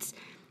ambulance,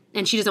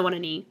 and she doesn't want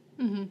any...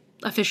 Mm-hmm.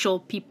 Official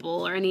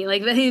people or any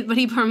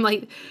but from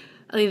like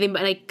anything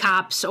but like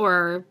cops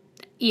or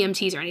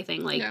EMTs or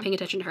anything paying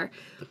attention to her.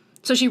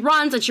 So she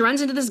runs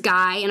into this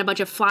guy and a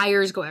bunch of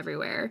flyers go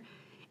everywhere.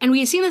 And we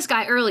had seen this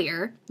guy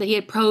earlier that he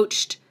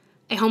approached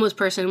a homeless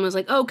person and was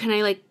like, oh, can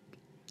I like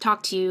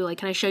talk to you? Like,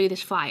 can I show you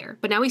this flyer?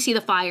 But now we see the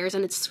flyers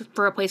and it's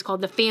for a place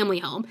called the Family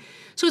Home.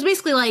 So it's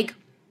basically like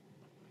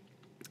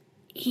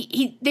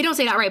they don't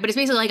say that right, but it's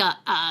basically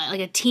like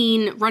a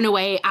teen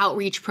runaway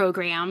outreach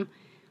program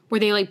where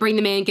they, like, bring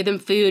them in, give them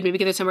food, maybe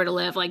give them somewhere to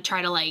live, like,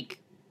 try to, like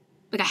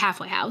a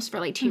halfway house for,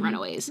 like, teen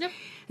runaways. Yep.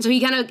 And so he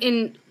kind of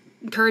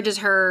encourages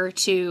her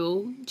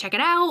to check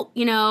it out,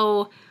 you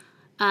know,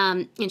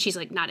 and she's,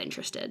 like, not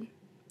interested.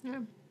 Yeah.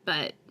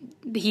 But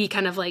he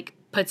kind of, like,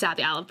 puts out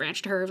the olive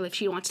branch to her if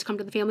she wants to come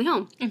to the family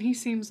home. And he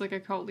seems like a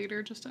cult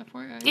leader, just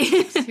FYI.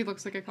 He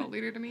looks like a cult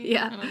leader to me.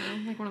 Yeah. I don't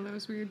know, like one of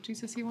those weird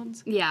Jesus-y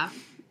ones. Yeah.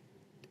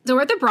 So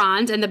we're at the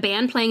Bronze, and the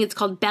band playing is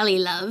called Belly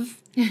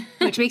Love,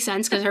 which makes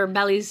sense because her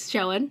belly's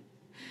showing.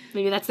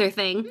 Maybe that's their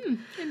thing.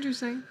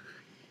 Interesting.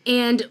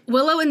 And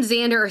Willow and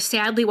Xander are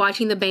sadly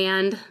watching the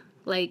band,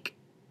 like,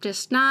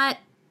 just not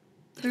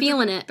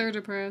feeling it. They're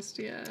depressed,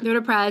 yeah. They're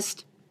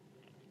depressed.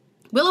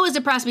 Willow is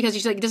depressed because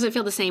she's like, doesn't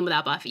feel the same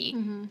without Buffy.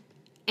 Mm-hmm.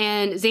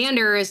 And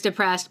Xander is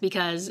depressed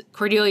because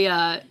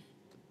Cordelia,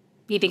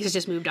 he thinks has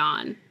just moved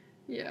on.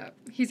 Yeah.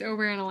 He's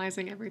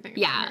overanalyzing everything.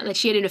 Yeah, that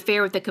she had an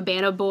affair with the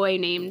Cabana boy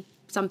named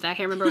something. I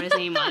can't remember what his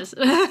name was.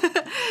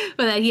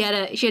 But that she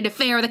had an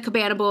affair with a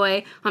Cabana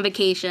boy on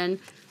vacation,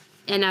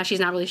 and now she's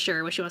not really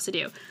sure what she wants to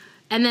do.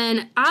 And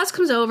then Oz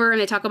comes over, and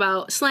they talk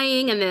about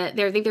slaying, and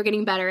they think they're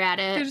getting better at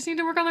it. They just need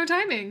to work on their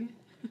timing.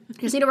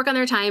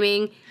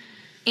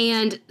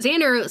 And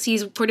Xander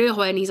sees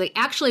Cordelia, and he's like,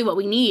 actually, what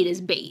we need is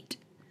bait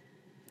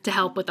to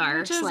help with our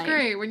Which is slaying.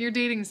 great when you're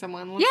dating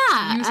someone.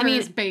 Yeah, Use her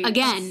as bait.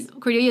 Again,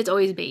 Cordelia's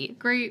always bait.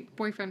 Great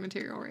boyfriend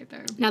material right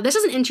there. Now, this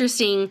is an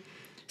interesting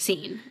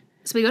scene.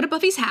 So we go to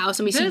Buffy's house,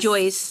 and we see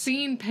Joyce. This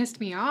scene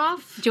pissed me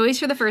off. Joyce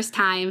for the first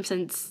time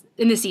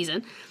in this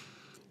season,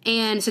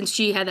 and since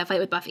she had that fight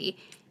with Buffy.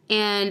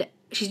 And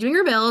she's doing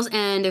her bills,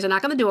 and there's a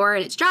knock on the door,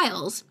 and it's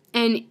Giles.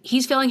 And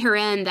he's filling her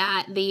in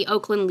that the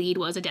Oakland lead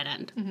was a dead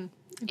end. Mm-hmm.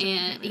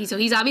 And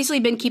he's obviously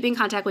been keeping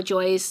contact with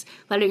Joyce,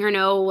 letting her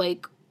know,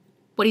 like,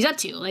 what he's up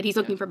to. Like, he's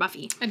looking for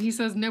Buffy. And he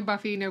says, no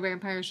Buffy, no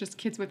vampires, just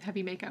kids with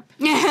heavy makeup.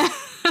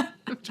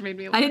 Which made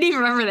me laugh. I didn't even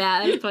remember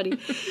that. That's funny.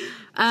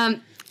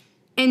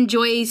 And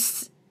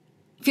Joyce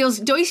feels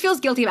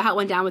guilty about how it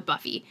went down with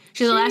Buffy.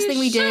 She said the last thing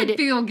we did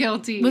feel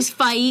guilty. was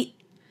fight.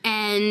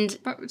 And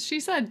but she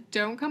said,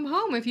 don't come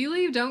home. If you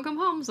leave, don't come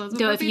home. So that's what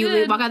so Buffy if you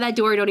did. walk out that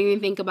door, don't even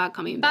think about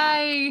coming back.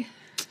 Bye.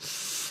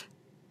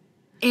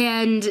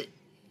 And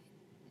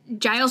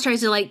Giles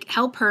tries to, like,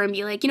 help her and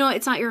be like, you know what,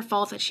 it's not your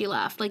fault that she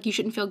left. Like, you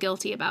shouldn't feel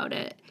guilty about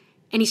it.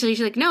 And she's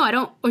like, no, I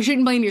don't, or you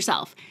shouldn't blame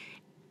yourself.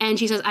 And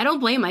she says, I don't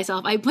blame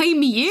myself. I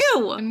blame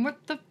you. And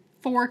what the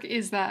fork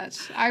is that?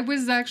 I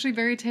was actually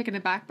very taken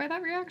aback by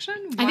that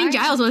reaction. I think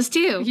Giles was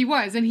too. He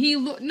was. And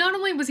not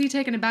only was he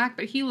taken aback,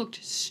 but he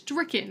looked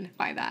stricken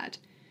by that.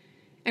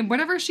 And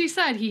whatever she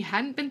said, he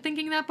hadn't been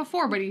thinking that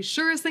before, but he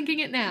sure is thinking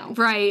it now.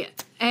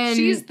 Right. And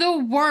she's the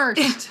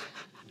worst.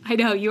 I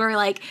know. You are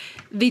like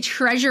the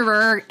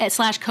treasurer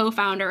 /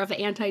 co-founder of the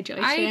anti-Joyce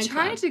fan I club.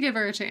 tried to give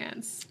her a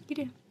chance. You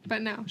do.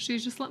 But no,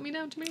 she's just let me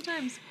down too many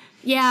times.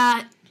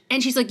 Yeah.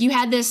 And she's like, you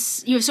have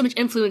so much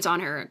influence on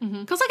her.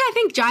 Because, like, I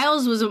think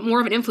Giles was more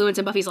of an influence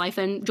in Buffy's life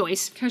than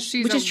Joyce. Because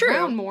she's which is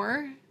around true.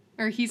 more.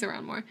 Or he's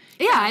around more.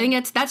 Yeah, I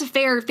think that's a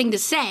fair thing to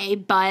say,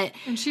 but...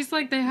 And she's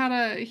like,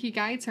 he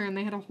guides her, and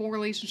they had a whole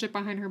relationship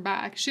behind her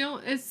back.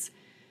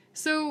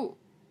 So,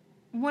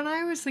 when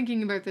I was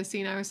thinking about this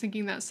scene, I was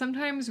thinking that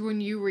sometimes when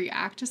you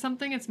react to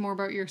something, it's more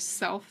about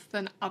yourself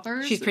than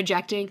others. She's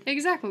projecting.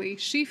 Exactly.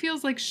 She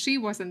feels like she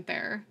wasn't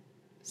there.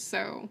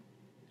 So,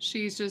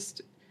 she's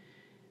just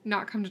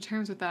not come to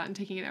terms with that and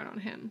taking it out on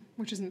him,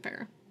 which isn't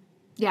fair.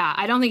 Yeah,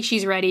 I don't think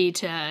she's ready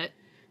to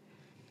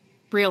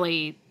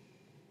really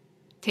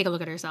take a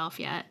look at herself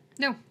yet.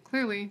 No,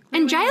 clearly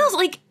and Giles,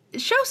 like,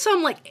 show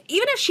some, like,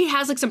 even if she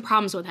has, like, some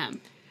problems with him,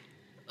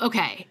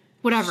 okay,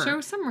 whatever. Show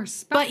some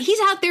respect. But he's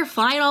out there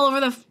flying all over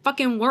the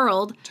fucking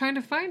world. Trying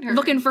to find her.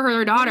 Looking for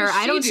her daughter.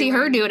 I don't see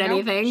her doing Nope,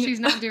 anything. She's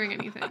not doing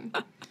anything.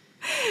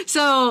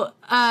 So,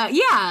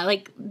 yeah,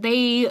 like,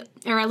 they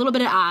are a little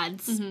bit at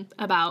odds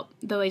about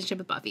the relationship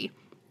with Buffy.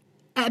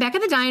 Back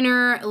at the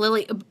diner,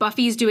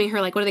 Buffy's doing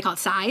her, like, what do they call it,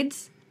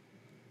 sides?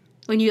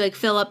 When you, like,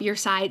 fill up your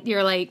side,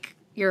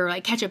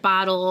 your ketchup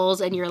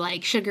bottles and your,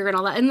 like, sugar and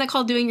all that. Isn't that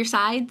called doing your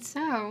sides?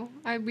 Oh,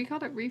 we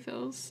called it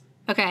refills.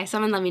 Okay,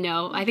 someone let me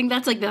know. I think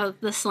that's, like,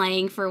 the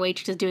slang for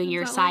waitresses doing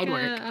your side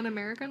work. An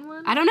American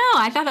one? I don't know.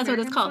 I thought that's what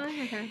it's called.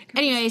 Okay.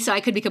 Anyway, so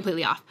I could be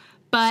completely off.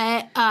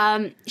 But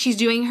she's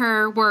doing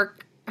her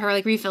work,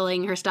 like,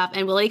 refilling her stuff,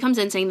 and Willie comes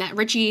in saying that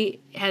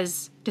Richie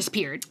has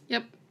disappeared.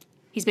 Yep.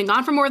 He's been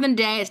gone for more than a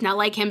day. It's not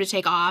like him to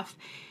take off,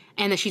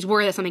 and that she's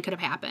worried that something could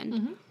have happened.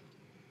 Mm-hmm.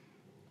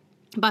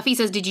 Buffy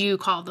says, did you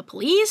call the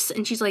police?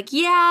 And she's like,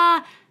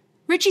 yeah,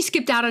 Richie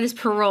skipped out on his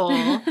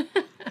parole.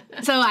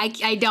 So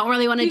I don't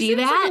really want to do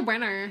that. Like a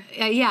winner.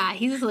 Yeah,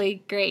 he's,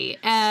 like, great.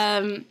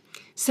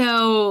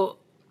 So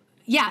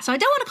I don't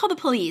want to call the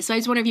police. So I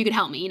just wonder if you could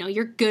help me. You know,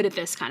 you're good at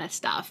this kind of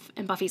stuff.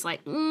 And Buffy's like,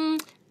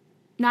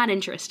 not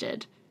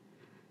interested.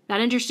 Not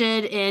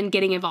interested in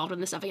getting involved in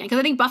this stuff again. Because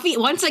I think Buffy,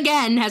 once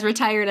again, has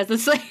retired as the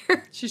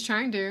Slayer. She's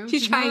trying to.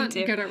 She's trying not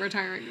to. Good at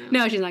retiring now.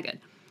 No, she's not good.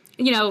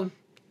 You know,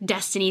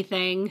 destiny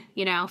thing,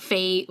 you know,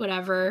 fate,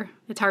 whatever.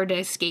 It's hard to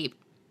escape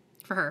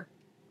for her.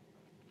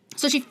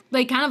 So she,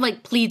 like, kind of,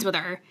 like, pleads with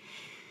her.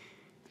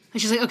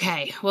 And she's like,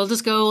 okay, we'll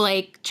just go,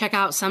 like, check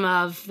out some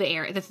of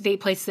the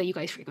places that you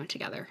guys frequent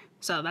together.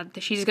 So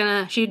that she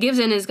gives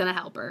in and is gonna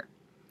help her.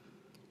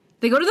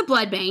 They go to the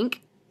blood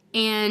bank,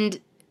 and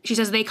she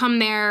says they come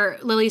there.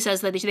 Lily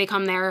says that they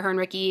come there, her and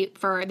Ricky,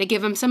 they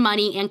give them some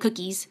money and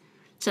cookies.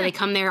 So they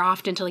come there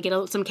often to, like,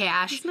 get some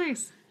cash. It's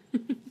nice.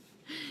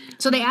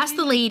 So they ask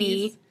the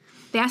lady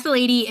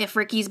if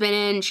Ricky's been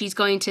in. She's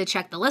going to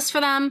check the list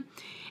for them.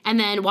 And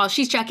then while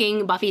she's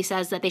checking, Buffy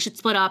says that they should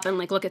split up and,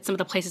 like, look at some of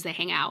the places they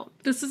hang out.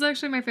 This is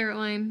actually my favorite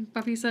line.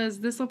 Buffy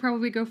says, this will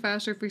probably go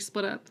faster if we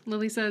split up.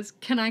 Lily says,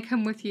 can I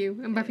come with you?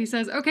 And Buffy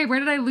says, okay, where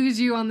did I lose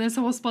you on this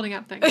whole splitting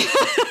up thing?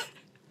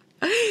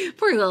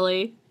 Poor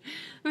Lily.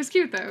 It was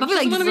cute, though. Buffy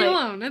She doesn't want to be like-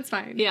 alone. It's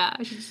fine. Yeah.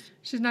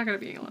 She's not going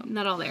to be alone.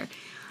 Not all there.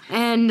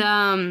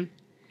 And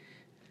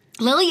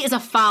Lily is a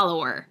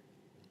follower.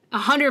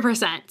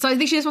 100%. So I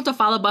think she just wants to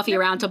follow Buffy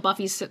around until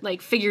Buffy,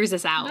 like, figures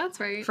this out. That's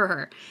right. For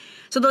her.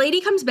 So the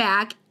lady comes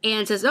back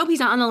and says, nope,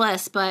 he's not on the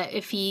list, but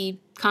if he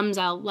comes,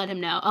 I'll let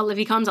him know. If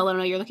he comes, I'll let him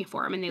know you're looking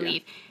for him, and they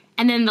leave.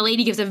 And then the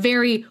lady gives a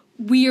very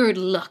weird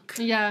look.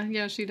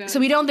 Yeah, she does. So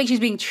we don't think she's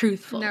being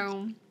truthful.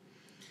 No.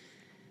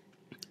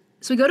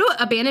 So we go to an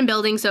abandoned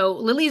building. So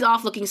Lily's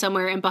off looking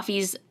somewhere, and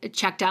Buffy's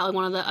checked out like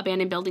one of the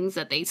abandoned buildings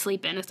that they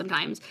sleep in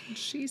sometimes.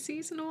 She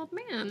sees an old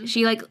man.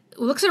 She like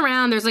looks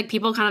around. There's like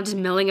people kind of just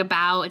milling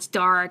about. It's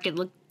dark. It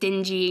looks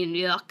dingy and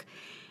yuck.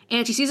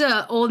 And she sees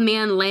an old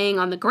man laying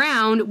on the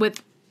ground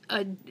with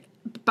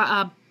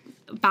a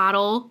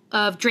bottle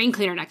of drain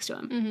cleaner next to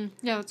him.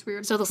 Mm-hmm. Yeah, that's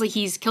weird. So it looks like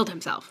he's killed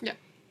himself. Yeah.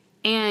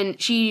 And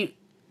she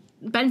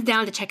bends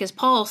down to check his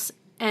pulse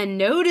and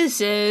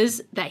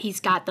notices that he's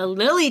got the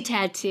Lily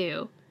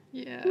tattoo.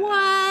 Yeah.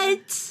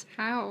 What?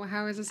 How?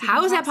 How is this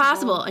How is that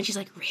possible? And she's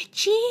like,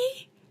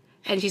 Richie?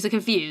 And she's like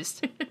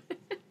confused.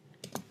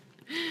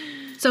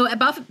 So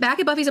back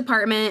at Buffy's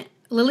apartment,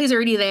 Lily's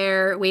already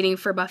there waiting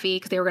for Buffy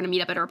because they were going to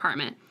meet up at her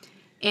apartment.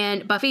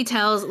 And Buffy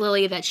tells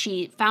Lily that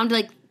she found,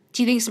 like,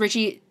 she thinks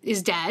Richie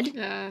is dead.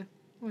 Yeah,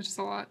 which is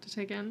a lot to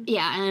take in.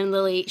 Yeah, and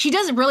Lily,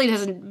 really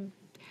doesn't,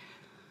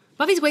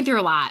 Buffy's going through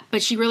a lot,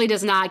 but she really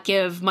does not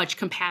give much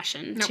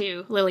compassion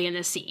to Lily in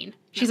this scene.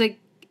 She's like,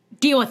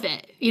 deal with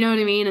it. You know what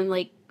I mean? And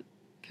like,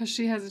 because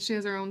she has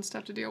her own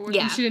stuff to deal with.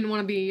 Yeah. And she didn't want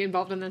to be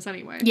involved in this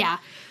anyway. Yeah.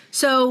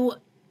 So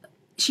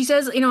she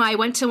says, I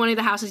went to one of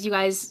the houses you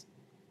guys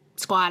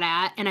squat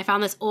at, and I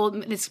found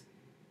this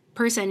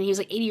person, and he was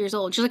like 80 years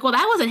old. She's like, well,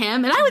 that wasn't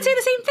him. And I would say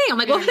the same thing. I'm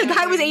like, well, the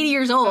guy was 80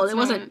 years old. It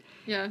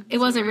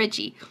wasn't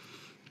Richie.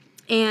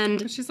 And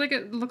but she's like,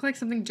 it looked like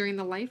something drained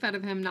the life out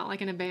of him, not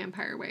like in a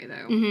vampire way,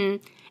 though.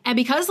 Mm-hmm. And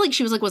because, like,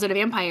 she was like, was it a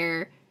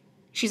vampire?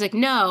 She's like,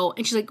 no.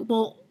 And she's like,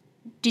 well,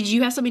 did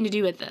you have something to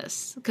do with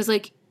this? Because,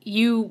 like,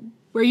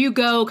 where you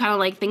go, kind of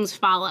like things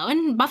follow.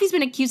 And Buffy's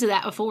been accused of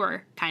that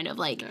before, kind of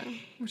like. Yeah,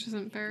 which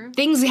isn't fair.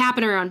 Things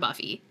happen around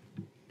Buffy.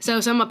 So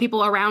some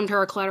people around her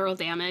are collateral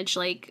damage.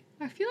 Like,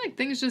 I feel like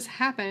things just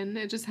happen.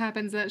 It just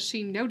happens that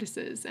she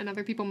notices, and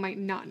other people might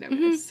not notice.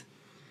 Mm-hmm.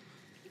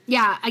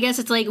 Yeah, I guess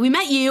it's like, we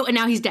met you, and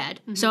now he's dead.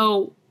 Mm-hmm.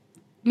 So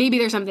maybe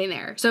there's something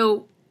there.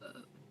 So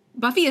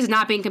Buffy is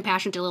not being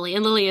compassionate to Lily,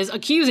 and Lily is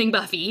accusing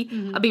Buffy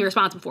of being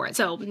responsible for it.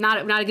 So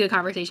not a good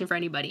conversation for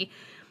anybody.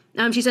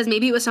 She says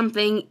maybe it was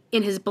something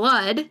in his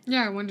blood.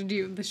 Yeah, when did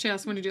you last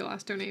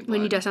donate blood?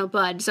 When you donate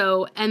blood.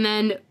 So, and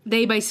then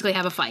they basically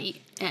have a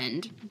fight,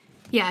 and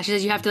yeah, she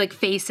says you have to, like,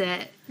 face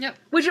it. Yep.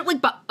 Which,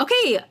 like,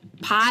 okay,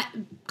 pot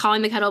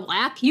calling the kettle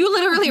black. You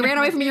literally ran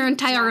away from your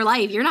entire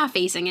life. You're not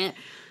facing it.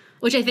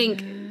 Which I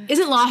think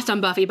isn't lost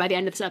on Buffy by the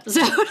end of this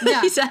episode.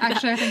 Yeah,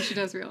 actually, I think she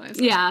does realize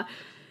that. Yeah.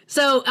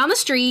 So, on the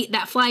street,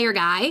 that flyer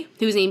guy,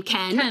 who's named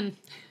Ken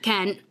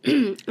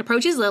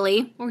approaches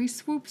Lily. Oh, he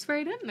swoops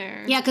right in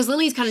there. Yeah, because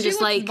Lily's kind of just,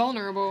 like,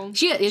 vulnerable.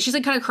 She's,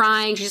 like, kind of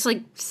crying. She's just,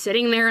 like,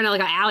 sitting there in, like,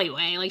 an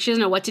alleyway. Like, she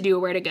doesn't know what to do or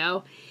where to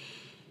go.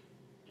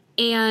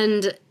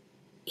 And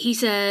he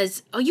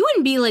says, oh, you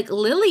wouldn't be like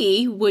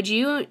Lily, would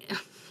you?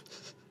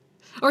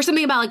 Or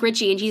something about, like,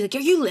 Richie. And she's like, are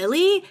you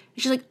Lily? And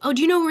she's like, oh,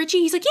 do you know Richie?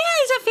 He's like, yeah,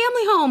 he's at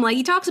family home. Like,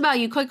 he talks about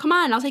you. Come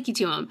on, I'll take you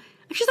to him.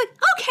 And she's like,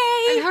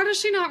 okay. And how does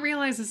she not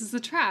realize this is a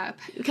trap?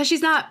 Because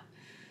she's not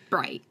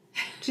bright.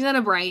 She's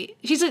not bright.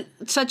 She's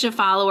such a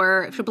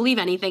follower. She'll believe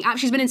anything.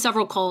 She's been in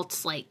several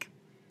cults. Like,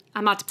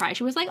 I'm not surprised.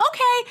 She was like,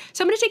 okay,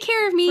 somebody take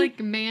care of me. Like,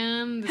 this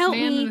man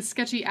in the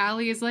sketchy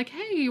alley is like,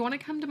 hey, you want to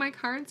come to my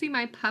car and see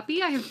my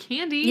puppy? I have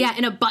candy. Yeah,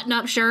 in a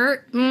button-up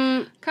shirt.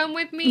 Come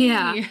with me.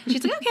 Yeah.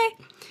 She's like,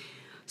 okay.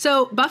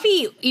 So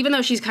Buffy, even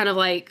though she's kind of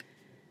like,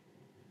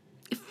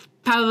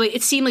 probably,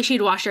 it seemed like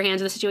she'd washed her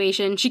hands of the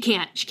situation. She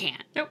can't.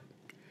 Nope.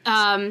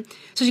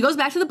 So she goes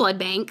back to the blood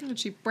bank. And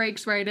she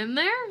breaks right in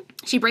there.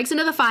 She breaks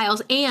into the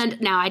files,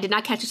 and now I did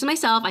not catch this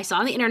myself. I saw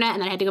on the internet,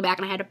 and then I had to go back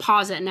and I had to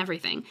pause it and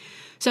everything.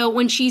 So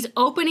when she's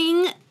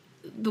opening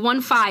the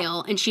one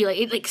file, and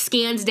it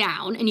scans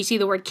down, and you see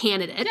the word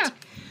candidate. Yeah.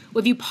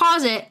 If you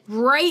pause it,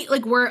 right,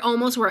 like, where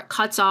it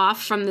cuts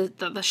off from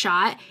the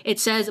shot, it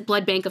says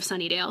Blood Bank of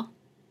Sunnydale.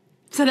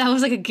 So that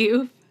was, like, a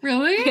goof.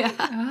 Really? Yeah.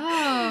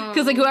 Oh.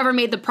 Because, like, whoever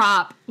made the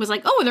prop was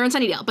like, oh, they're in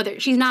Sunnydale.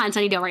 But she's not in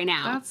Sunnydale right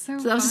now. That's so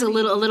that was just a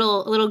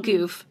little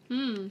goof.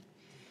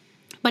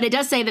 But it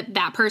does say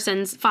that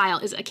person's file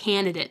is a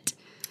candidate.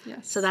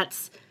 Yes. So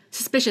that's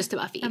suspicious to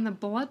Buffy. And the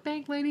blood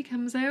bank lady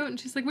comes out, and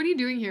she's like, what are you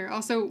doing here?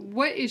 Also,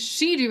 what is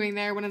she doing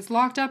there when it's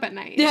locked up at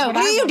night? Yeah, what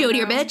are you doing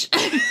here, bitch?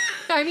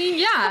 I mean,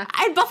 yeah.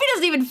 And Buffy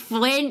doesn't even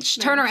flinch,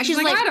 turn around. She's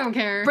like, I don't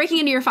care. Breaking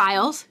into your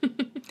files.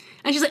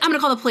 And she's like, I'm going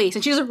to call the police.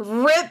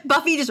 And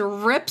Buffy just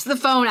rips the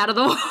phone out of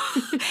the wall.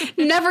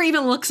 Never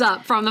even looks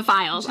up from the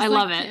files. I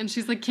love it. And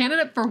she's like,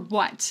 candidate for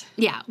what?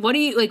 Yeah. What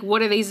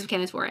are these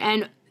candidates for?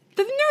 And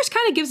the nurse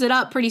kind of gives it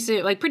up pretty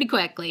soon, like, pretty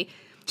quickly.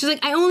 She's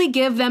like, I only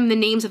give them the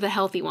names of the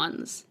healthy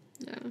ones.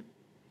 Yeah.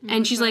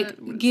 And she's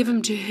like, give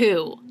them to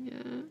who? Yeah.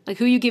 Like,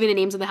 who are you giving the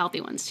names of the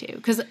healthy ones to?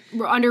 Because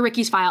under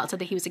Ricky's file, it said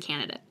that he was a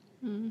candidate.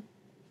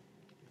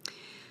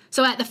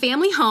 So at the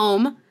family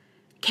home,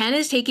 Ken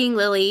is taking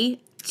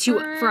Lily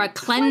for a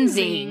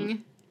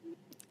cleansing.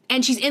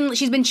 And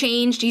she's been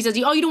changed. He says,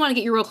 oh, you don't want to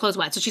get your real clothes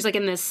wet. So she's like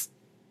in this,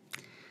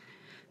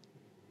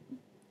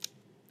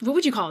 what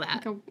would you call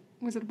that?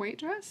 Was it a white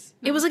dress?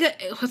 No. It's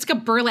like a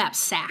burlap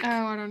sack. Oh,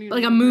 I don't even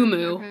like a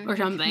muumuu or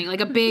something.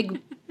 Like a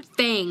big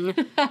thing.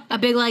 A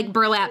big, like,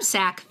 burlap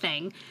sack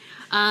thing.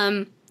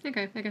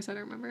 Okay, I guess I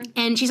don't remember.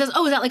 And she says,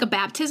 oh, is that like a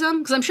baptism?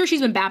 Because I'm sure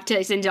she's been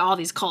baptized into all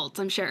these cults,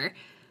 I'm sure.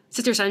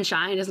 Sister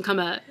Sunshine doesn't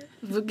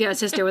get a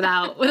sister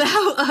without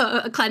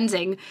a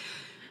cleansing.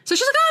 So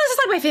she's like, oh, this is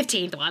like my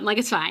 15th one. Like,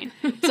 it's fine.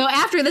 So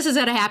after this is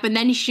going to happen,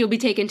 then she'll be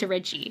taken to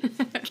Richie.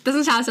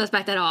 Doesn't sound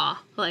suspect at all.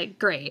 Like,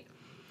 great.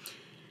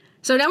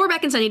 So now we're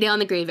back in Sunnydale in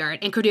the graveyard,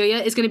 and Cordelia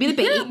is going to be the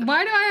bait.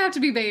 Why do I have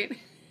to be bait?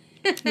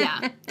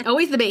 Yeah,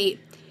 always the bait.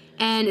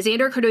 And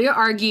Xander and Cordelia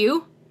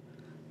argue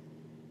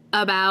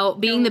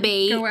about being the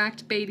bait. Go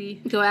act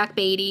baity. Go act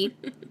baity.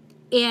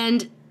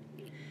 And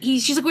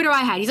she's like, where do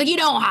I hide? He's like, you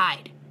don't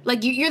hide. Like,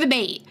 you're the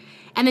bait.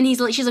 And then she's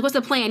like, what's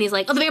the plan? He's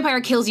like, oh, the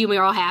vampire kills you and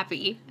we're all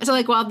happy. And so,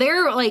 like, while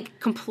they're, like,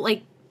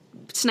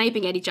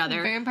 sniping at each other.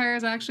 The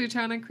vampire's actually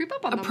trying to creep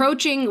up on them.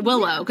 Approaching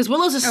Willow. Because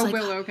Willow's just like...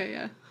 Willow, okay,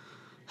 yeah.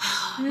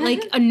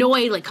 like,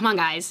 annoyed, like, come on,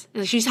 guys.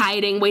 And she's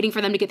hiding, waiting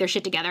for them to get their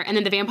shit together. And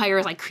then the vampire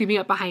is, like, creeping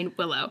up behind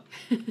Willow.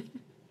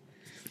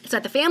 So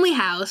at the family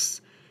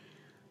house,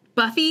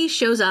 Buffy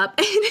shows up.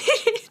 And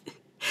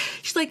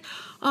she's like,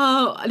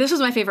 oh, this was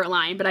my favorite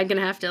line, but I'm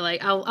going to have to,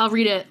 like, I'll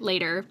read it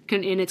later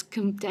in its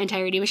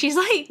entirety. But she's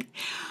like,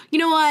 you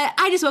know what?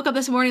 I just woke up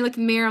this morning, looked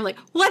in the mirror, I'm like,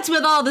 what's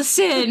with all the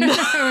sin?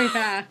 Oh,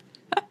 yeah.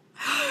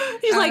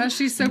 She's like...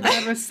 she's so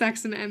bad with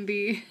sex and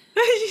MB.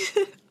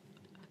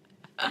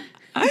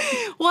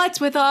 What's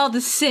with all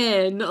the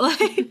sin?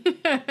 Like,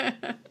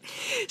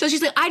 so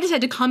she's like, I just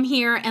had to come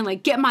here and,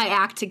 like, get my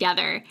act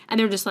together. And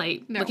they're just,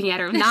 like, looking at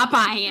her, not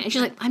buying it. And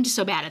she's like, I'm just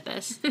so bad at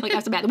this. Like,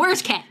 I'm so bad.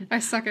 Where's Ken? I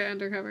suck at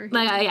undercover.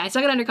 Like, I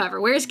suck at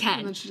undercover. Where's Ken?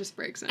 And then she just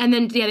breaks it. And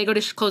then, they go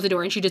to close the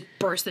door, and she just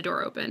bursts the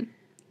door open.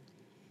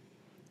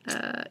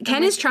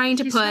 Ken is trying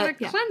to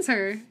cleanse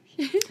her.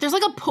 There's,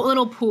 like, a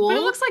little pool. But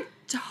it looks, like,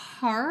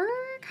 dark.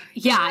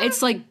 Yeah,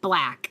 it's, like,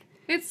 black.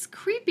 It's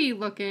creepy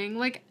looking.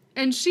 Like...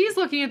 And she's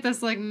looking at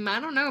this like, I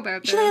don't know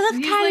about this. She's like,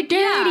 that's kind of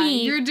dirty.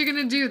 Yeah, you're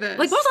gonna do this.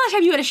 Like, when was the last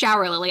time you had a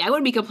shower, Lily? I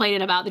wouldn't be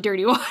complaining about the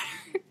dirty water.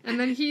 And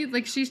then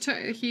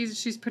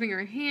she's putting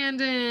her hand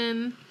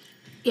in.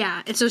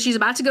 Yeah, and so she's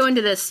about to go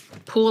into this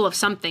pool of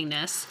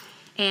somethingness,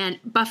 and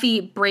Buffy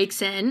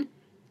breaks in.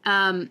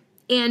 And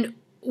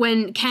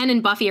when Ken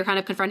and Buffy are kind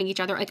of confronting each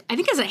other, like, I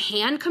think as a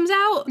hand comes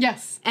out.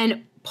 Yes.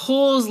 And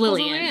pulls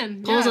Lily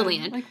in. Pulls Lily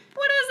in. Like,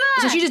 what is that?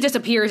 So she just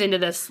disappears into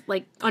this,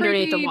 like,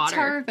 underneath the water.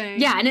 Tar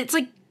thing. Yeah, and it's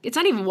like, it's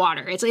not even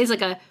water. It's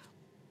like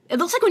it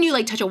looks like when you,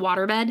 like, touch a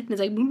waterbed. And it's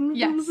like,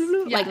 yes.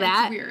 like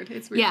that.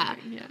 It's weird. Yeah.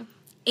 Yeah.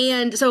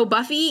 And so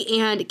Buffy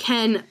and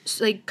Ken,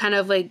 like, kind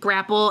of, like,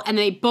 grapple, and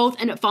they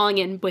both end up falling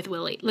in with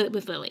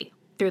Lily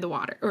through the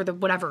water, or the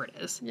whatever it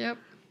is. Yep.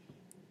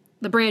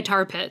 The Brad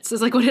tar pits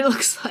is, like, what it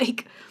looks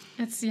like.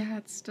 It's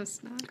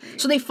just not great.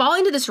 So they fall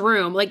into this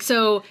room. Like,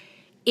 so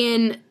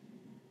in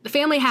the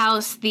family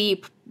house,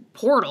 the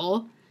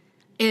portal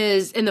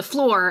is in the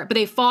floor, but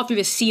they fall through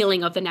the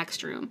ceiling of the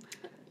next room.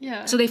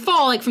 Yeah. So they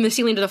fall, like, from the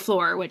ceiling to the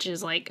floor, which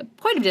is, like,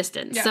 quite a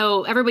distance. Yeah.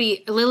 So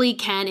everybody, Lily,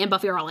 Ken, and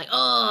Buffy are all like,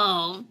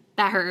 oh,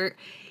 that hurt.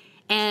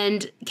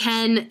 And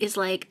Ken is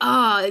like,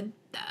 oh,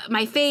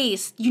 my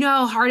face. You know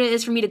how hard it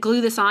is for me to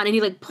glue this on? And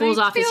he, like, pulls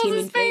off his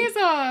human face.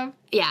 Off.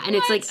 Yeah, and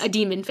it's, like, a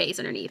demon face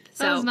underneath.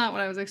 So that was not what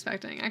I was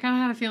expecting. I kind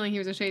of had a feeling he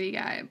was a shady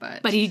guy,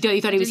 but... But you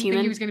thought he was human?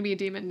 Think he was going to be a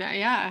demon. No,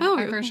 yeah. Oh,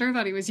 I for sure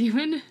thought he was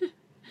human.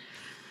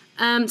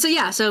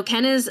 So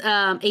Ken is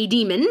a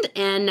demon,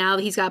 and now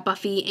he's got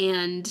Buffy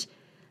and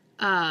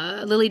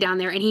Lily down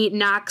there, and he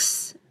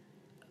knocks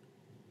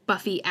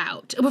Buffy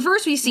out. But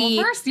first we see...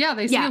 Well,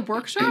 they see a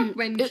workshop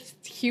when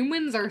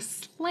humans are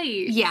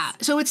slaves. Yeah,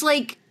 so it's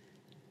like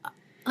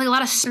a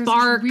lot of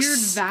sparks. Weird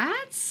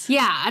vats?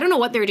 Yeah, I don't know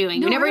what they're doing.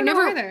 No, we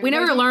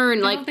never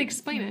learn, like,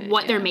 explain it.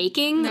 what they're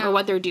making or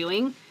what they're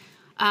doing.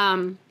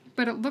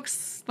 But it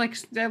looks like,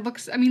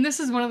 I mean,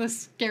 this is one of the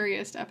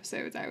scariest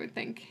episodes, I would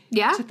think.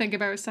 Yeah? To think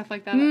about stuff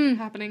like that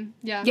happening.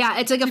 Yeah. Yeah,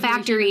 it's like a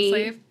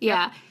factory.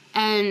 Yeah. Yep.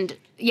 And,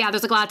 yeah,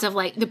 there's, like, lots of,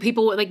 like, the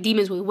people with, like,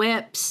 demons with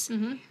whips.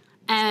 Mm-hmm.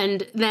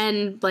 And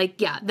then, like,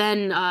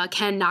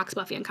 Ken knocks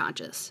Buffy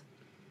unconscious.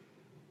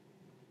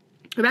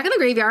 We're back in the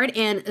graveyard,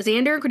 and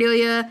Xander and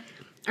Cordelia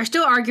are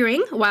still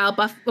arguing while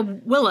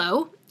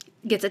Willow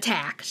gets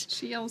attacked.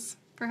 She yells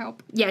for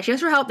help. Yeah, she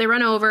yells for help. They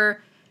run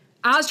over.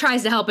 Oz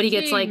tries to help, but he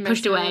gets, like,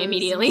 pushed away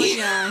immediately. Well,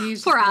 yeah,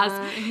 he's poor Oz.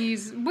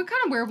 What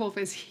kind of werewolf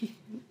is he?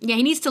 Yeah,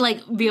 he needs to, like,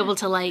 be able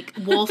to, like,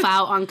 wolf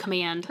out on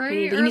command. Right?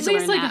 He or needs at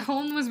least, to learn like, that.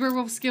 hone his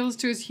werewolf skills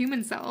to his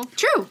human self.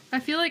 True. I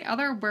feel like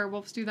other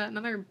werewolves do that in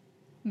other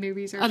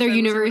movies or other shows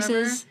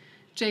universes.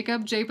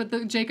 Jacob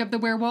the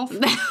werewolf.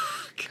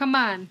 Come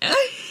on.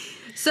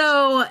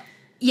 So,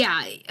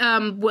 yeah,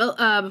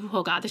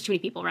 oh god, there's too many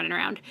people running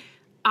around.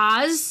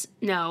 Oz,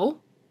 no.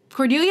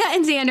 Cordelia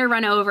and Xander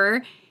run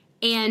over,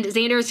 and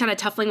Xander is kind of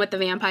tuffling with the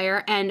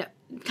vampire and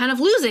kind of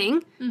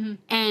losing. Mm-hmm.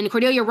 And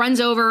Cordelia runs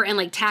over and,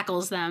 like,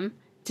 tackles them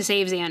to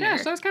save Xander. Yeah,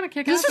 so I was kind of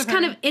kicking This is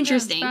kind of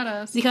interesting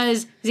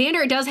because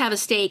Xander does have a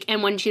stake,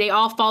 and when they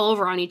all fall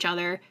over on each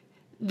other,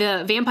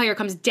 the vampire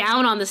comes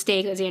down on the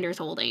stake that Xander's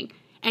holding.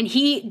 And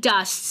he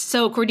dusts,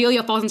 so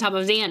Cordelia falls on top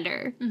of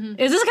Xander. Mm-hmm.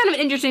 Is this kind of an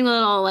interesting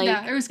little, like...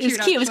 Yeah, it was cute,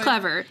 It was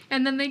clever.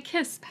 And then they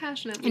kiss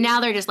passionately. And now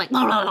they're just like...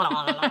 Blah, blah, blah,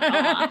 blah,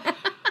 blah, blah.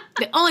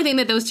 The only thing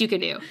that those two can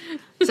do.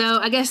 So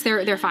I guess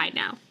they're fine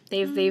now.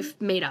 They've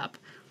made up.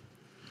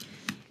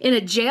 In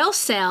a jail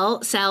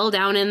cell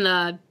down in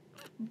the...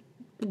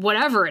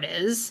 whatever it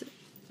is.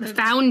 The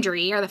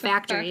foundry or the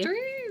factory. Factory?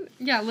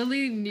 Yeah,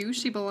 Lily knew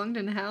she belonged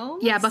in hell.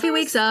 Yeah, Buffy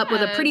wakes up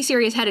with a pretty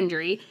serious head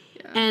injury.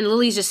 Yeah. And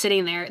Lily's just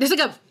sitting there. There's like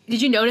a...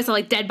 Did you notice a,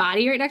 like, dead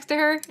body right next to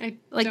her? I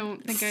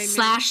don't think I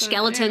slash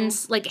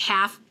skeletons, like,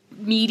 half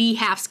meaty,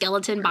 half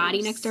skeleton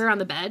body next to her on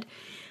the bed.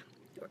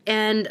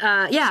 And,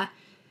 yeah.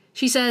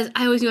 She says,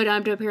 I always knew I'd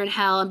have to appear in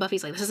hell. And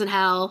Buffy's like, this isn't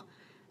hell.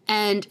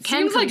 And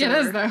Ken Seems comes like over.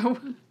 it is, though.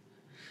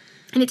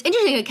 And it's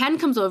interesting that Ken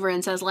comes over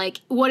and says, like,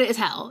 what is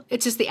hell?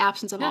 It's just the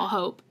absence of all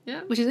hope.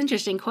 Yeah. Which is an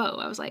interesting quote.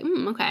 I was like,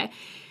 okay.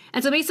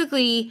 And so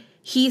basically,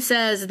 he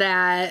says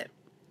that...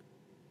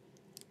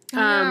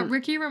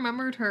 Ricky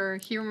remembered her.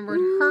 He remembered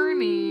her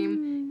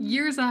name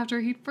years after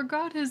he'd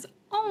forgot his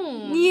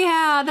own.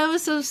 Yeah, that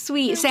was so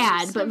sweet.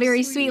 Sad, but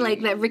very sweet.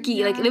 Like, that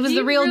Ricky, like, it was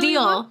the real really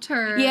deal. Loved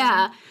her.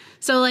 Yeah.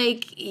 So,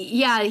 like,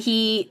 yeah,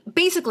 he...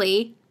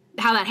 Basically,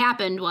 how that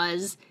happened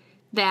was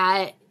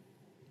that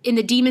in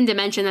the demon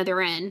dimension that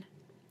they're in,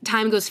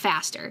 time goes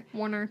faster.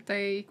 1 Earth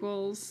Day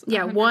equals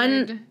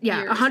 100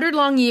 years. 100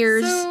 long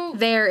years So,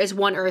 there is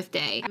 1 Earth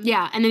Day.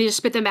 Yeah, and then they just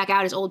spit them back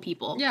out as old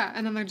people. Yeah,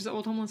 and then they're just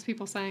old homeless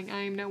people saying,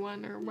 I am no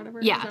one, or whatever.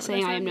 Yeah,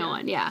 saying I am no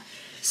one, yeah.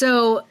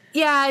 So,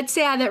 yeah, it's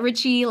sad that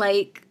Richie,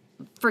 like,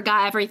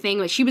 forgot everything,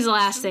 but she was the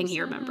last thing he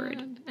remembered.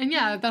 And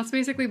yeah, that's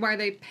basically why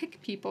they pick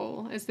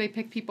people, is they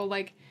pick people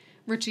like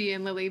Richie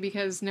and Lily,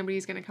 because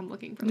nobody's going to come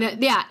looking for them.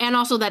 Yeah, and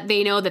also that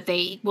they know that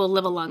they will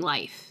live a long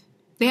life.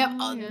 They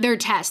have their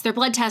tests, their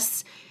blood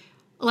tests,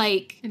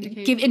 like,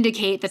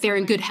 indicate that they're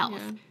in good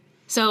health. Yeah.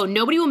 So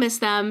nobody will miss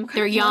them.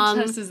 They're young.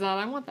 What test is that?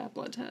 I want that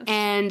blood test.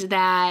 And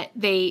that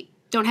they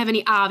don't have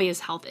any obvious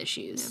health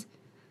issues. Yeah.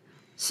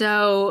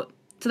 So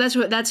that's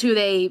who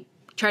they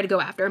try to go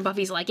after. And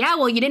Buffy's like, yeah,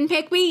 well, you didn't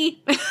pick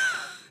me.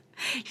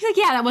 She's like,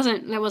 yeah, that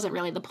wasn't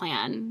really the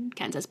plan,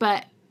 Ken says.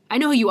 But I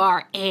know who you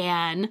are,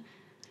 Anne.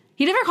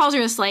 He never calls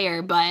her a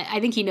slayer, but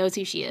I think he knows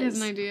who she is. He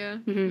has an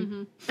idea.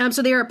 Mm-hmm. Mm-hmm.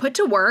 So they are put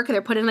to work. They're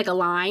put in, like, a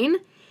line.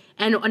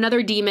 And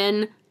another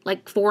demon,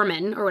 like,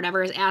 foreman or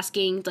whatever, is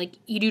asking, like,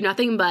 you do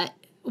nothing but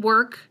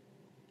work.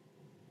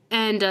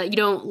 And you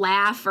don't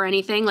laugh or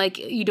anything. Like,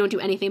 you don't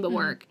do anything but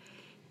work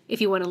if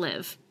you want to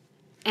live.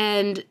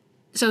 And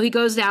so he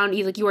goes down.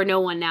 He's like, you are no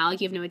one now.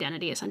 Like, you have no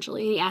identity,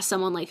 essentially. And he asks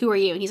someone, like, who are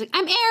you? And he's like,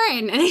 I'm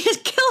Aaron. And he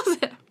just kills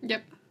him.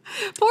 Yep.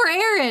 Poor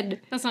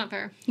Aaron. That's not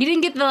fair. You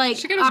didn't get the, like,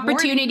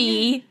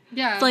 opportunity,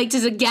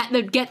 to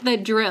get the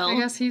drill. I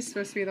guess he's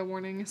supposed to be the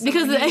warning. So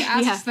because he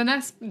asks the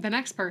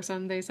next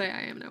person, they say,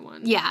 I am no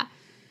one. Yeah.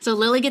 So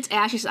Lily gets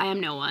asked, she says, I am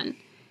no one.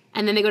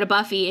 And then they go to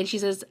Buffy, and she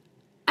says,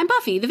 I'm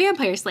Buffy, the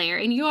Vampire Slayer,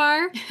 and you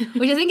are?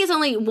 Which I think is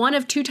only one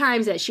of 2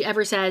 times that she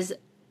ever says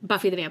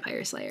Buffy the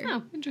Vampire Slayer.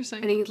 Oh,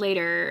 interesting. I think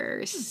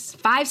later,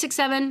 5, 6,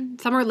 7,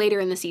 somewhere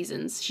later in the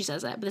seasons she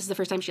says that. But this is the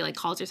first time she, like,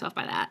 calls herself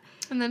by that.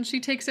 And then she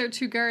takes out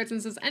 2 guards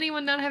and says,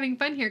 anyone not having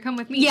fun here, come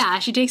with me. Yeah,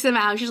 she takes them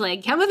out. She's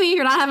like, come with me,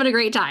 you're not having a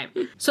great time.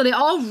 So they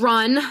all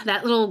run.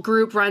 That little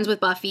group runs with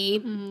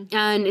Buffy.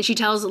 And she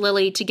tells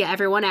Lily to get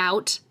everyone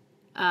out.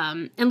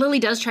 And Lily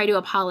does try to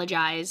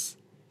apologize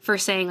for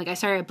saying, like,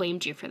 I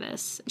blamed you for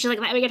this. She's like,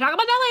 we can talk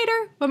about that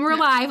later when we're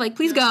alive. Like,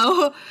 please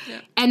go. Yeah.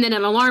 And then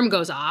an alarm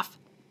goes off.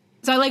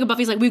 So I like when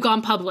Buffy's like, we've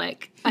gone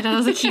public. I thought that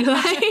was a cute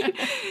line.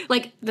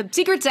 Like, the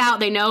secret's out.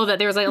 They know that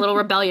there's, like, a little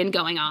rebellion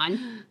going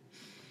on.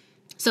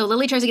 So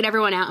Lily tries to get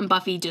everyone out, and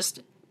Buffy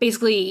just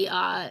basically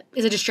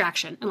is a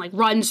distraction and, like,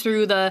 runs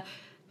through the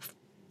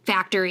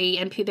factory,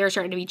 and they're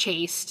starting to be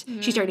chased.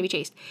 Mm. She's starting to be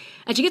chased.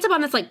 And she gets up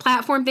on this, like,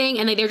 platform thing,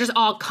 and they're just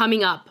all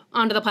coming up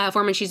onto the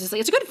platform, and she's just like,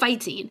 it's a good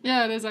fight scene.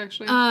 Yeah, it is,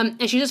 actually. And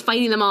she's just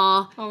fighting them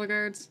all. All the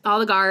guards. All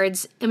the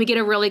guards. And we get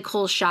a really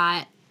cool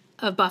shot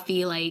of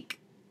Buffy, like,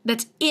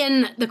 that's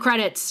in the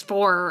credits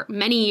for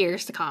many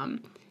years to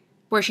come,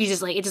 where she's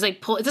just like, it's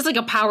just like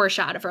a power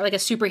shot of her, like a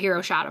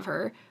superhero shot of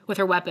her with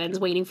her weapons,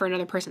 waiting for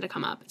another person to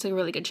come up. It's like a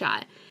really good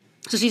shot.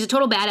 So she's a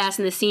total badass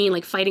in the scene,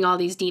 like, fighting all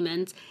these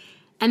demons.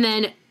 And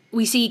then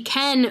we see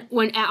Ken,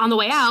 when on the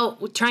way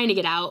out, trying to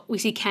get out, we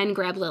see Ken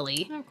grab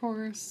Lily. Of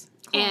course.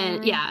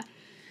 And, yeah.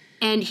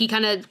 And he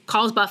kind of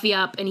calls Buffy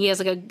up, and he has,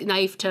 like, a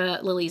knife to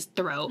Lily's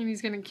throat. And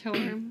he's going to kill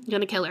her. He's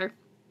going to kill her.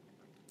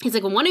 He's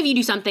like, when one of you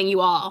do something,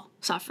 you all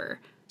suffer.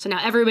 So now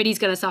everybody's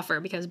going to suffer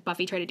because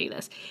Buffy tried to do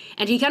this.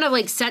 And he kind of,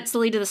 like, sets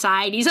Lily to the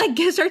side. He's like,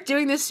 starts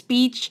doing this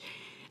speech.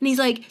 And he's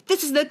like,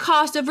 this is the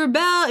cost of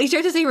He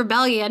starts to say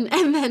rebellion.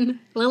 And then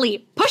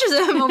Lily pushes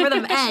him over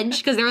the edge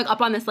because they're, like,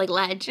 up on this, like,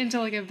 ledge. Into,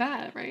 like, a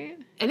vat, right?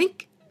 I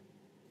think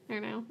Or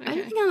no? I Okay.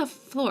 don't think on the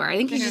floor. I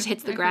think he just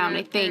hits the ground,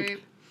 I think.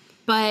 Right.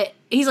 But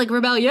he's like,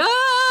 rebellion!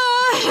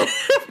 Oh,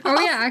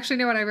 yeah. I actually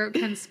know what I wrote.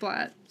 Ken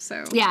splat.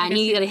 So. Yeah, and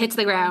he hits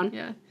the ground.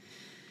 Yeah.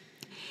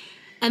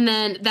 And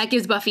then that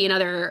gives Buffy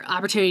another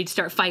opportunity to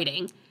start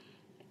fighting.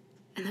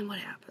 And then what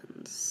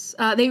happens?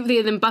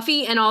 Then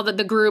Buffy and all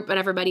the group and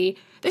everybody,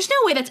 there's no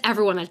way that's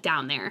everyone that's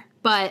down there.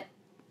 But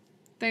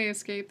They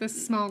escape.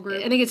 This small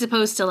group. I think it's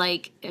supposed to,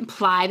 like,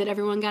 imply that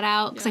everyone got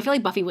out. Because I Yeah. feel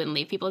like Buffy wouldn't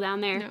leave people down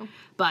there. No.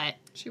 But,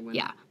 She wouldn't.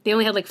 yeah. They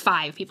only had, like,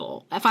 5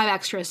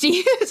 extras to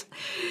use.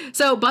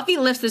 So Buffy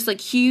lifts this, like,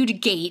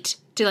 huge gate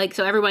to, like,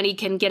 so everybody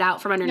can get out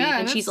from underneath. Yeah,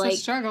 and that's she's the like,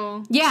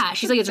 struggle. yeah,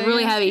 she's like, it's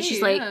really heavy.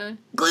 She's like, yeah.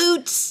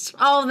 glutes,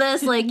 all of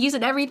this, like,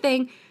 using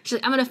everything. She's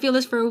like, I'm going to feel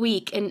this for a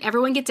week. And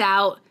everyone gets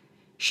out.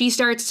 She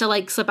starts to,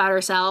 like, slip out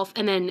herself.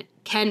 And then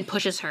Ken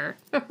pushes her.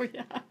 Oh,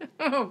 yeah.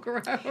 Oh,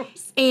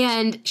 gross.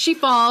 And she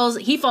falls.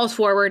 He falls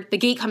forward. The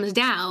gate comes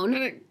down.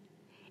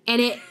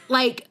 And it,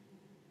 like,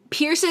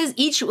 pierces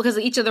because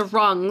each of the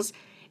rungs,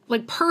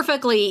 like,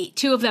 perfectly,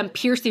 2 of them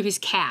pierce through his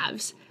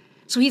calves.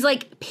 So he's,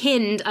 like,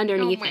 pinned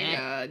underneath it. Oh, my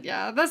God.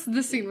 Yeah,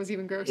 this scene was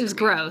even gross. It was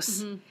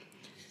gross. Mm-hmm.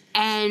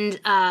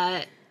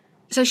 And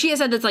so she has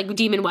said this, like,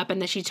 demon weapon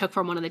that she took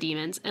from one of the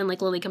demons. And,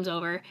 like, Lily comes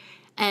over.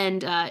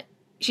 And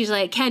she's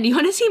like, Ken, do you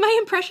want to see my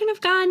impression of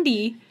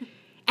Gandhi?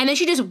 And then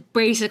she just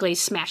basically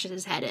smashes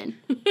his head in.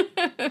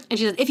 And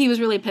she says, if he was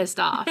really pissed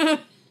off.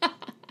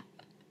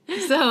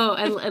 So,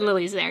 and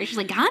Lily's there. She's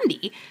like,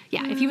 Gandhi?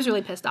 Yeah, if he was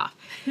really pissed off.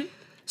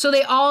 So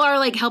they all are,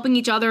 like, helping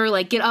each other,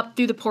 like, get up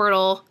through the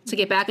portal to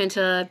get back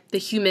into the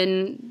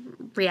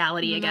human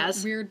reality, I guess.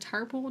 That weird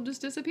tarp hole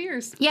just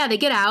disappears. Yeah, they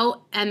get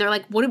out, and they're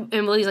like,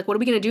 and Lily's like, what are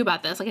we going to do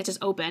about this? Like, it's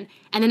just open.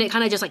 And then it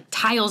kind of just, like,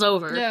 tiles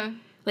over. Yeah.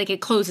 Like,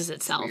 it closes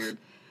itself. Weird.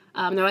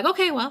 They're like,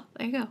 okay, well,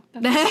 there you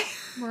go.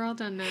 We're all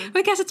done now.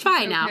 I guess it's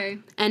fine Okay.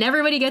 now. And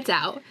everybody gets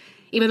out,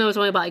 even though it was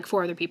only about, like,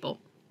 4 other people.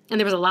 And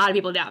there was a lot of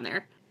people down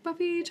there.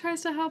 Buffy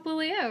tries to help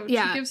Lily out.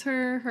 Yeah. She gives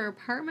her her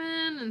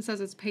apartment and says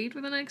it's paid for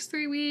the next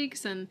 3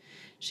 weeks and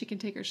she can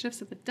take her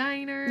shifts at the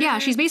diner. Yeah,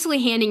 she's basically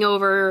handing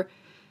over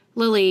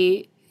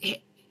Lily,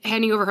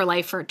 handing over her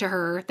life to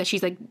her, that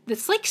she's like,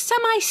 it's like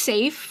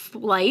semi-safe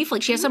life.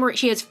 Like, she has somewhere,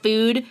 she has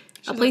food,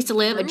 a place to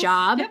live, a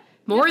job. Yep.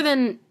 More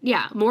than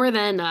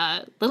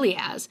Lily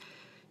has.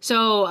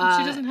 So,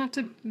 she doesn't have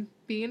to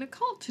be in a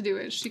cult to do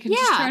it. She can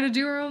just try to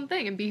do her own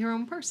thing and be her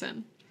own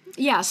person.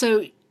 Yeah,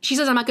 so she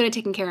says, I'm not good at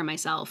taking care of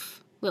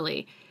myself,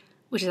 Lily,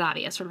 which is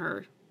obvious from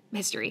her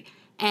history.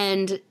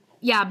 And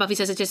yeah, Buffy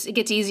says it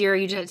gets easier.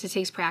 It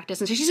takes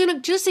practice. And so she's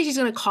she's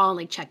gonna call and,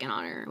 like, check in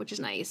on her, which is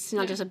nice. She's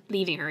not just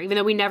leaving her, even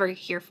though we never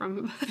hear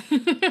from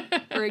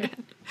her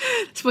again.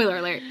 Spoiler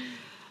alert.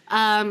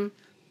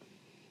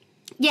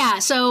 Yeah,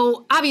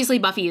 so obviously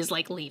Buffy is,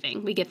 like,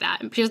 leaving. We get that.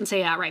 She doesn't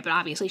say that right, but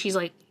obviously she's,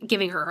 like,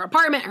 giving her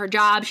apartment, her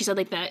job. She said,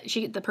 like,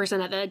 the person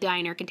at the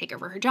diner can take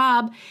over her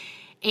job.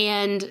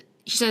 And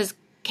she says,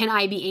 can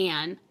I be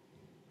Anne?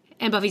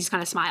 And Buffy just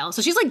kind of smiles.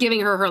 So she's, like,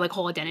 giving her like,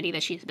 whole identity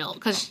that she's built,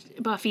 because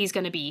Buffy's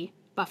going to be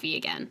Buffy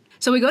again.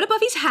 So we go to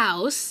Buffy's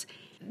house.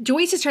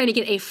 Joyce is trying to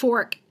get a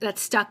fork that's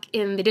stuck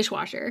in the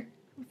dishwasher.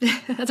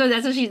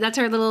 that's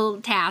her little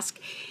task.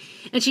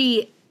 And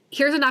she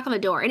hears a knock on the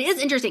door. And it is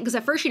interesting, because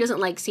at first she doesn't,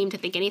 like, seem to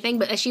think anything,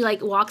 but as she,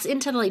 like, walks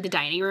into the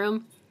dining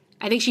room,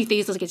 I think she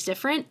thinks, like, it's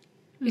different.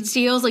 Mm-hmm. It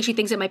feels like she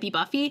thinks it might be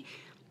Buffy.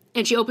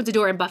 And she opens the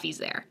door and Buffy's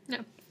there. No.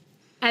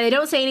 And they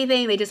don't say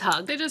anything, they just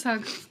hug. They just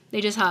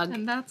hug.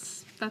 And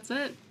that's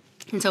it.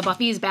 And so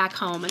Buffy is back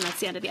home, and that's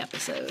the end of the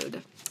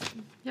episode.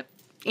 Yep.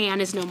 Anne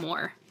is no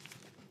more.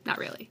 Not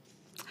really.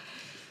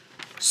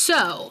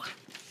 So,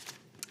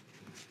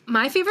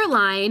 my favorite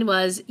line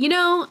was,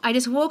 I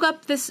just woke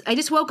up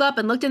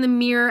and looked in the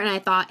mirror and I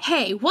thought,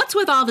 hey, what's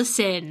with all the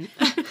sin?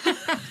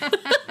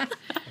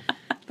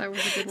 That was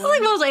a good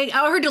one.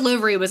 Her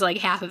delivery was like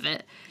half of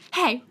it.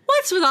 Hey,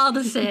 what's with all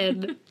the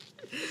sin?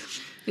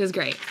 It was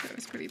great. That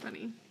was pretty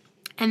funny.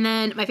 And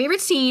then my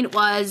favorite scene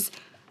was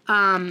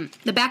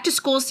the back to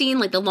school scene,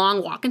 like the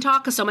long walk and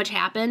talk, because so much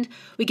happened.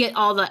 We get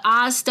all the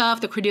Oz stuff,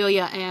 the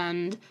Cordelia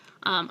and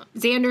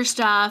Xander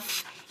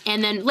stuff,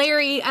 and then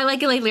Larry. I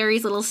like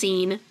Larry's little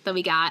scene that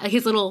we got, like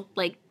his little,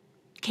 like,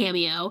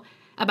 cameo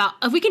about,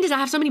 if we can just not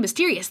have so many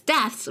mysterious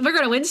deaths, we're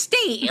gonna win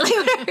state. Yeah,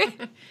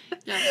 that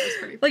was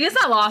pretty funny. Like, it's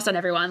not lost on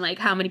everyone, like,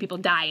 how many people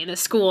die in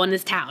this school, in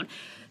this town.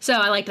 So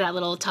I liked that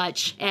little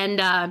touch.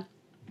 And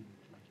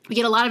we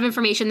get a lot of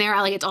information there.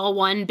 It's all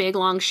one big,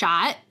 long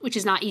shot, which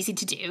is not easy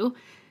to do.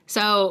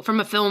 So from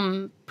a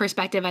film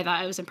perspective, I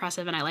thought it was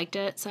impressive and I liked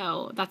it.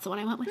 So that's the one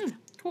I went with.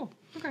 Cool.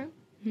 Okay.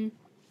 Mm-hmm.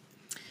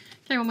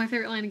 Okay, well, my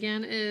favorite line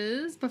again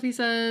is Buffy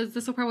says,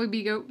 this will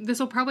probably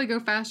go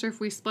faster if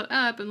we split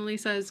up. And Lily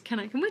says, can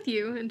I come with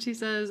you? And she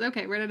says,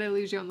 okay, where did I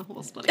lose you on the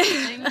whole splitting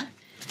thing?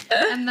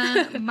 And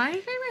then my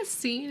favorite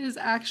scene is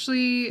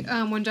actually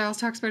when Giles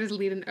talks about his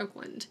lead in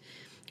Oakland.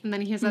 And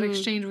then he has that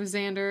exchange with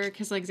Xander,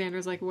 because, like,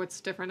 Xander's like,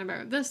 what's different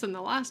about this than the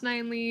last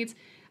 9 leads?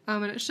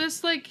 And it's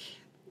just, like,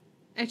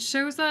 it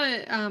shows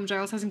that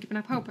Giles hasn't given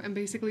up hope. And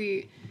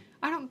basically,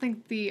 I don't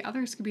think the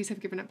other Scoobies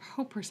have given up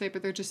hope per se,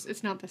 but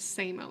it's not the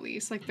same at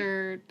least. Like,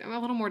 they're a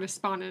little more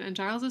despondent, and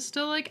Giles is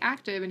still, like,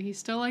 active, and he's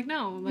still like,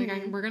 no, like,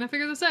 we're gonna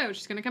figure this out.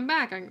 She's gonna come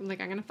back. I'm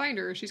gonna find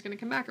her. She's gonna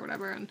come back or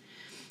whatever. And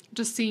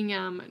just seeing,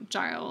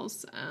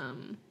 Giles,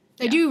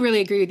 I do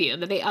really agree with you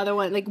that the other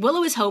one, like,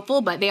 Willow is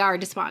hopeful, but they are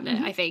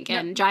despondent, I think.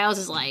 And Giles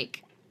is,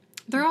 like,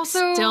 they're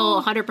also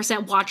still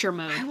 100% watcher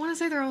mode. I want to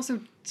say they're also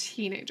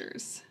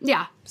teenagers.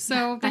 Yeah.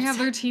 So they have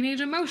their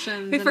teenage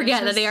emotions. We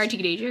forget that they are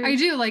teenagers. I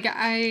do. Like,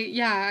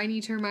 I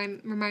need to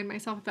remind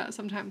myself of that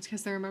sometimes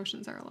because their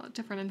emotions are a lot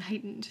different and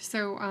heightened.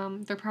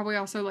 So they're probably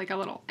also, like, a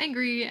little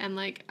angry and,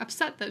 like,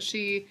 upset that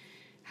she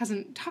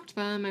hasn't talked to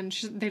them and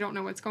they don't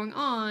know what's going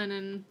on.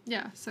 And,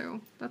 yeah,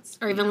 so that's...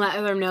 Or even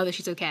let them know that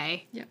she's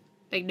okay. Yeah.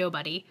 Like,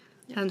 nobody.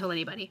 Yeah. Hasn't told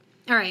anybody.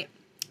 All right.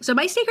 So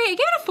my stake rate, I gave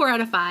it a 4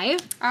 out of 5.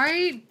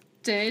 I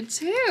did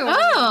too.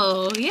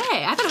 Oh, yay.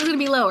 I thought it was going to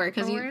be lower.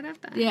 Lower out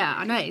of that.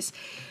 Yeah, nice.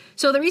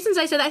 So the reasons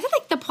I said that, I feel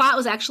like the plot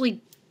was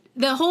actually,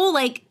 the whole,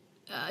 like,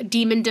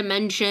 demon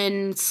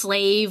dimension,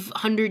 slave,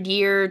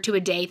 100-year to a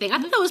day thing, I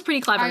thought that was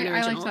pretty clever and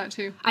original. I liked that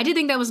too. I did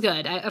think that was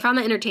good. I found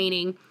that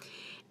entertaining.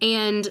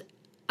 And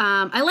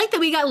I like that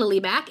we got Lily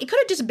back. It could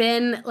have just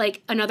been,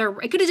 like,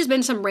 it could have just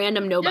been some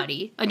random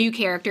nobody, a new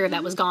character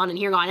that was gone and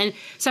here gone. And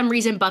some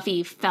reason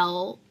Buffy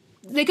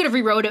they could have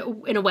rewrote it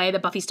in a way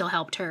that Buffy still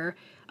helped her.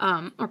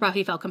 Or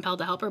Buffy felt compelled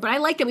to help her. But I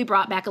like that we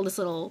brought back this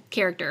little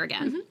character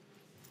again.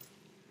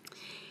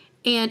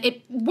 And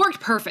it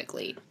worked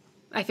perfectly,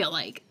 I feel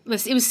like.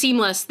 It was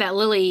seamless that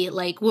Lily,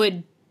 like,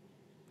 it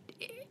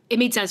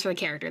made sense for the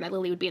character that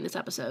Lily would be in this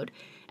episode.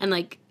 And,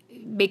 like,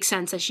 it makes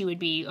sense that she would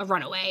be a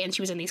runaway and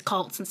she was in these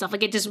cults and stuff.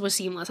 Like, it just was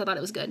seamless. I thought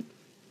it was good.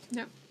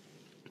 Yep.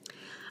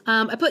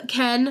 I put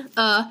Ken.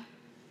 Ken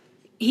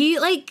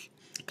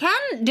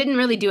didn't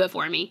really do it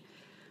for me.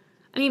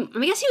 I mean,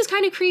 I guess he was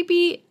kind of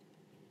creepy.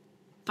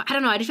 But I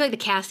don't know. I just feel like the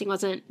casting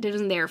wasn't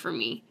there for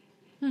me.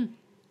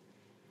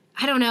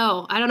 I don't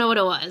know. I don't know what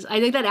it was. I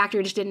think that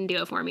actor just didn't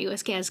do it for me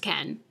as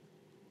Ken.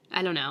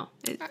 I don't know.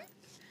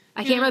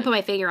 I can't really put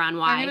my finger on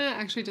why. I'm going to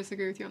actually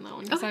disagree with you on that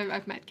one because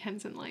I've met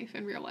Kens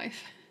in real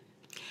life.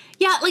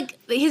 Yeah, like,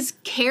 his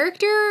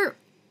character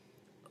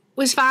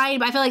was fine,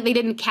 but I feel like they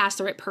didn't cast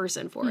the right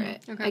person for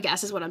it, I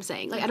guess is what I'm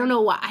saying. Like, I don't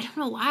know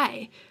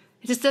why.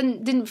 It just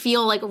didn't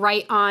feel, like,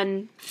 right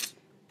on...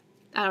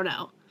 I don't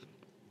know.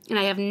 And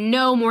I have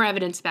no more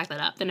evidence to back that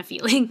up than a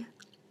feeling.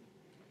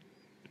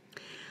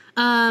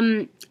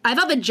 I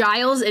thought the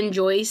Giles and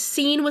Joyce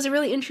scene was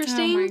really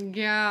interesting. Oh my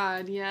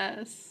god,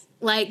 yes.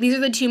 Like, these are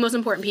the two most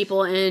important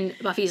people in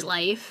Buffy's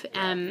life.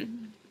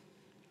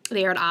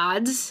 They are at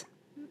odds.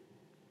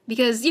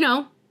 Because,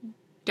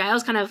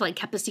 Giles kind of, like,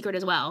 kept the secret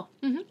as well.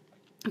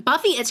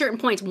 Buffy, at certain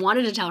points,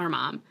 wanted to tell her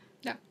mom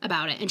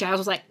about it. And Giles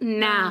was like,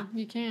 nah. No,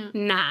 you can't.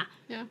 Nah.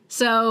 Yeah.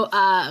 So,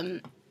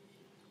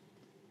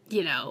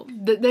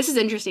 this is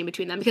interesting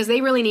between them because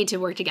they really need to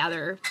work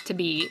together to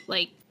be,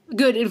 like,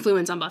 good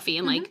influence on Buffy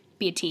and, like,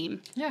 be a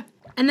team. Yeah.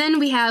 And then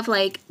we have,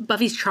 like,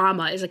 Buffy's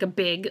trauma is, like, a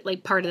big,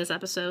 like, part of this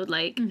episode.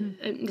 Like,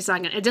 it's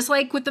not gonna, just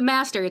like with the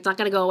Master, it's not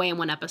gonna go away in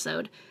one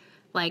episode.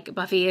 Like,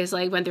 Buffy is,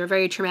 like, went through a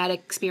very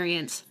traumatic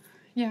experience.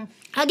 Yeah.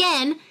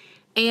 Again.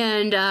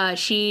 And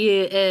she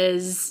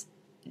is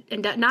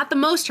not the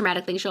most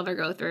traumatic thing she'll ever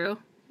go through.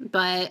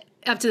 But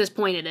up to this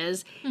point it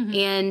is.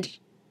 And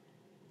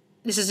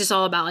this is just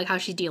all about, like, how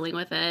she's dealing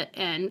with it.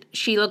 And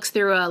she looks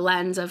through a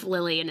lens of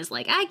Lily and is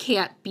like, I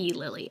can't be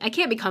Lily. I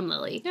can't become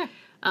Lily. Yeah.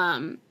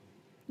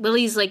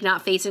 Lily's, like,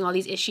 not facing all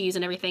these issues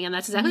and everything, and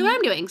that's exactly what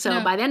I'm doing.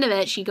 So by the end of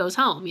it, she goes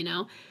home,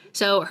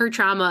 So her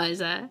trauma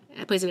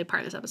plays a big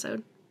part in this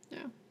episode. Yeah.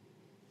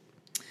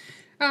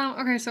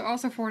 Okay, so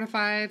also 4 to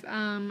 5.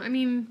 I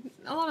mean,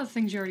 a lot of the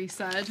things you already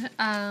said.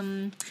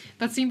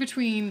 That scene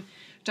between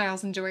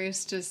Giles and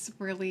Joyce just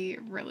really,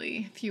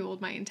 really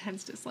fueled my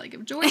intense dislike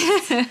of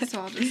Joyce.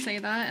 So I'll just say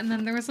that. And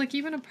then there was, like,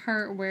 even a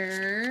part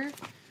where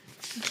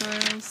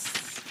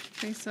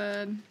they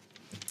said,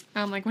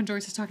 like, when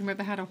Joyce was talking about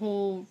they had a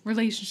whole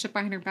relationship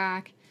behind her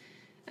back.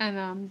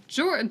 And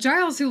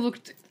Giles, who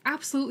looked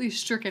absolutely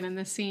stricken in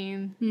this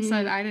scene,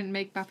 said, I didn't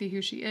make Buffy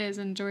who she is.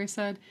 And Joyce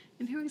said,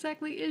 and who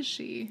exactly is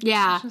she?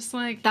 Yeah. It's just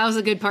like... That was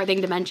a good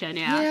thing to mention,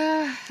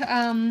 Yeah.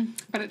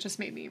 But it just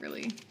made me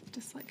really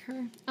dislike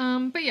her.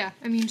 But yeah,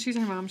 I mean, she's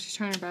her mom. She's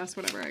trying her best,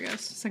 whatever, I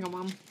guess. Single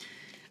mom.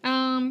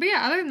 But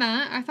yeah, other than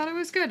that, I thought it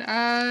was good.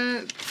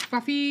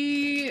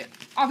 Buffy,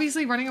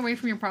 obviously running away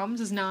from your problems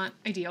is not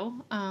ideal.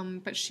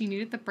 But she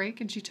needed the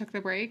break, and she took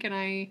the break, and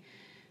I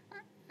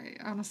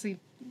honestly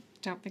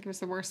don't think it was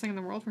the worst thing in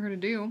the world for her to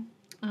do.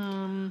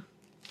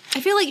 I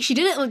feel like she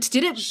did it with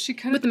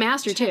the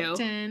Master, too.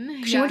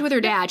 She went with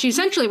her dad. She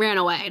essentially ran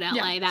away to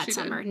LA that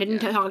summer. Didn't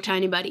talk to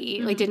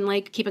anybody. Like, didn't,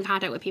 like, keep in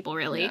contact with people,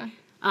 really.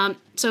 Yeah.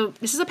 So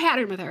this is a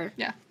pattern with her.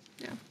 Yeah.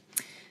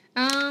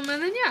 And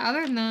then,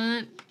 other than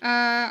that,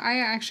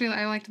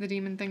 I liked the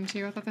demon thing,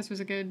 too. I thought this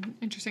was a good,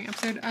 interesting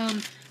episode.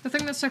 The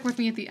thing that stuck with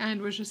me at the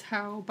end was just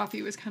how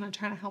Buffy was kind of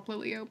trying to help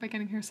Lily out by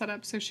getting her set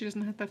up so she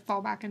doesn't have to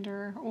fall back into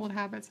her old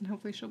habits, and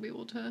hopefully she'll be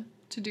able to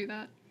do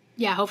that.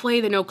 Yeah,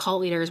 hopefully no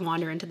cult leaders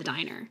wander into the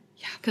diner.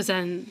 Yeah. Because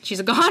then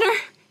she's a goner.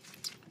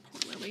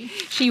 Poor Lily.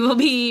 She will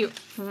be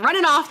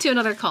running off to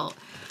another cult.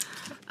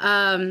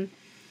 Yeah,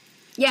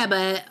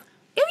 but...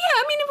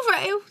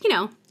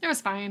 It was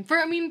fine.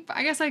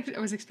 I guess I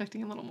was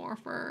expecting a little more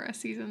for a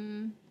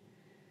season...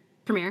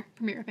 Premiere,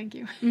 thank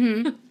you.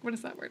 Mm-hmm. What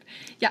is that word?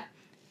 Yeah.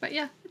 But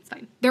yeah, it's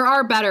fine. There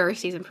are better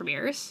season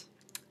premieres.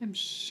 I'm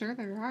sure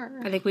there are.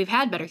 I think we've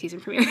had better season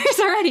premieres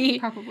already.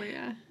 Probably,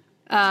 yeah.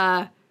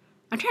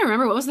 I'm trying to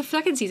remember, what was the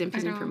second season I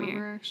don't premiere?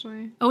 remember,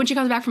 actually. Oh, when she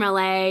comes back from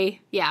LA.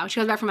 Yeah, when she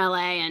comes back from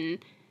LA and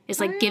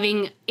is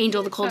giving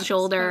Angel the cold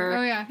shoulder.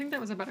 Oh yeah, I think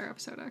that was a better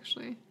episode,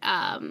 actually.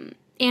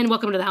 And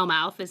Welcome to the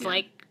Hellmouth is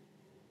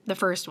the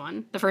first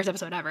one. The first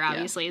episode ever,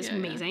 obviously, is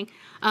amazing.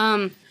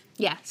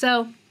 Yeah,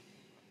 so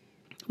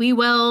we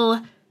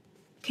will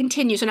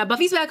continue. So now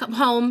Buffy's back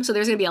home, so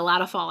there's going to be a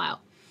lot of fallout.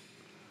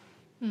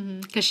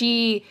 Because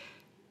she,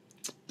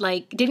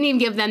 didn't even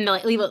give them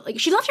the,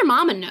 she left her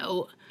mom a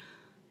note,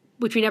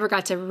 which we never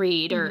got to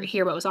read or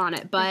hear what was on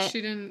it, but...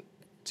 She didn't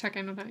check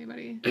in with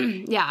anybody.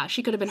 Yeah,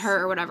 she could have been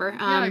her or whatever.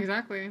 Yeah,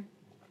 exactly.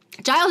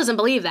 Giles didn't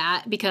believe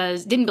that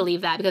because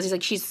he's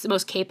like, she's the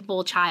most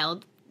capable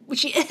child, which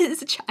she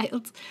is a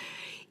child.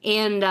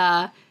 And,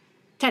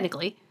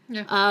 technically.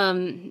 Yeah.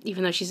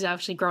 Even though she's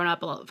actually grown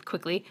up a lot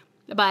quickly.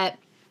 But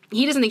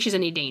he doesn't think she's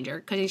in any danger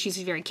because she's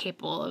very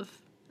capable of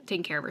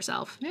taking care of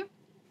herself. Yeah.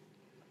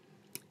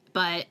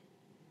 But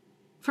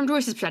from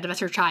Joyce's perspective, that's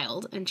her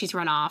child, and she's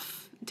run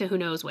off to who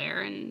knows where,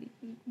 and,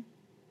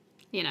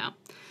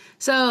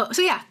 So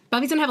yeah,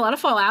 Buffy's gonna have a lot of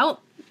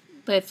fallout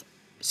with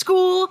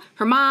school,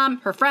 her mom,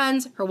 her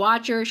friends, her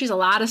watcher. She's a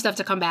lot of stuff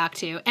to come back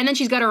to. And then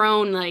she's got her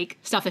own,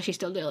 stuff that she's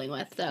still dealing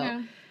with.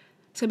 So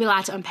it's gonna be a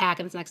lot to unpack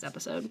in this next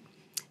episode.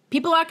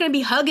 People aren't gonna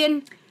be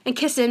hugging and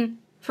kissing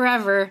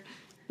forever.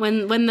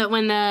 When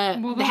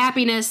the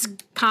happiness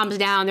calms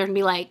down, they're gonna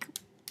be like,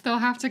 they'll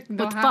have to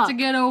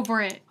get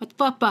over it. What the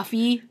fuck,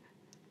 Buffy?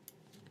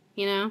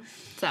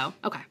 So,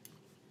 okay.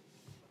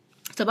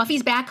 So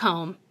Buffy's back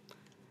home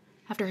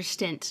after her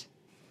stint.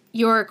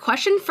 Your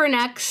question for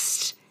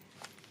next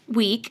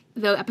week,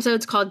 the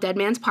episode's called Dead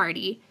Man's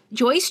Party.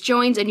 Joyce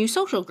joins a new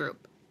social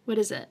group. What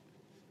is it?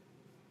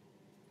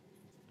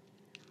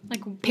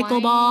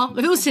 Pickleball? Wine,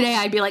 if it was today,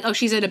 I'd be like, oh,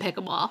 she's into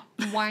pickleball.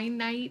 Wine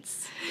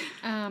nights.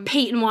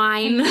 Paint and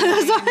wine.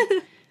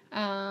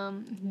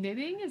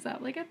 Knitting? Is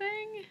that a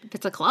thing? If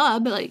it's a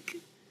club, I'm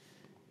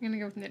gonna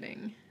go with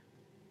knitting.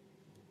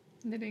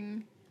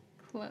 Knitting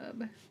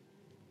club.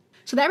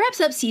 So that wraps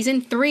up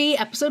Season 3,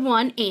 Episode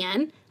 1,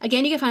 and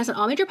again, you can find us on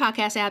all major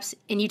podcast apps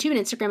and YouTube and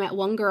Instagram at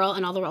One Girl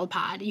and All the World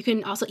Pod. You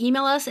can also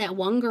email us at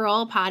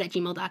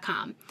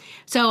onegirlpod@gmail.com.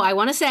 So I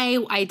want to say,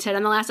 I said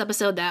on the last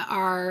episode that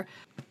our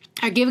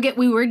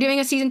we were doing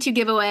a Season 2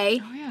 giveaway.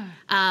 Oh,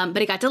 yeah.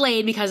 But it got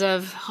delayed because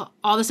of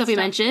all the stuff we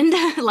mentioned.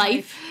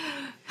 Life.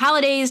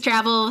 Holidays,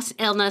 travel,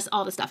 illness,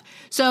 all the stuff.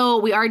 So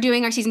we are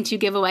doing our Season 2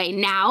 giveaway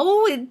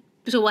now.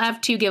 So we'll have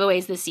 2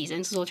 giveaways this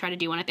season. So we'll try to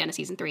do one at the end of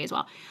Season 3 as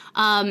well.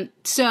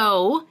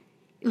 So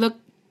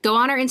go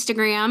on our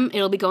Instagram.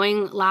 It'll be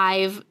going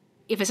live.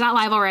 If it's not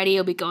live already,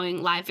 it'll be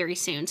going live very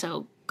soon.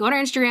 So go on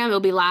our Instagram. It'll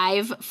be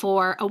live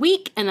for a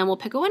week, and then we'll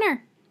pick a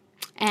winner.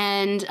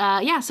 And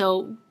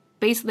so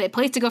basically, the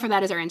place to go for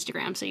that is our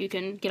Instagram. So you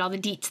can get all the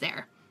deets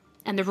there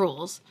and the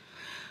rules.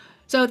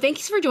 So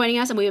thanks for joining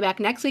us, and we'll be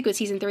back next week with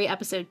Season 3,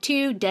 Episode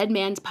 2, Dead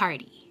Man's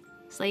Party.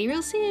 See you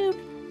real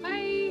soon.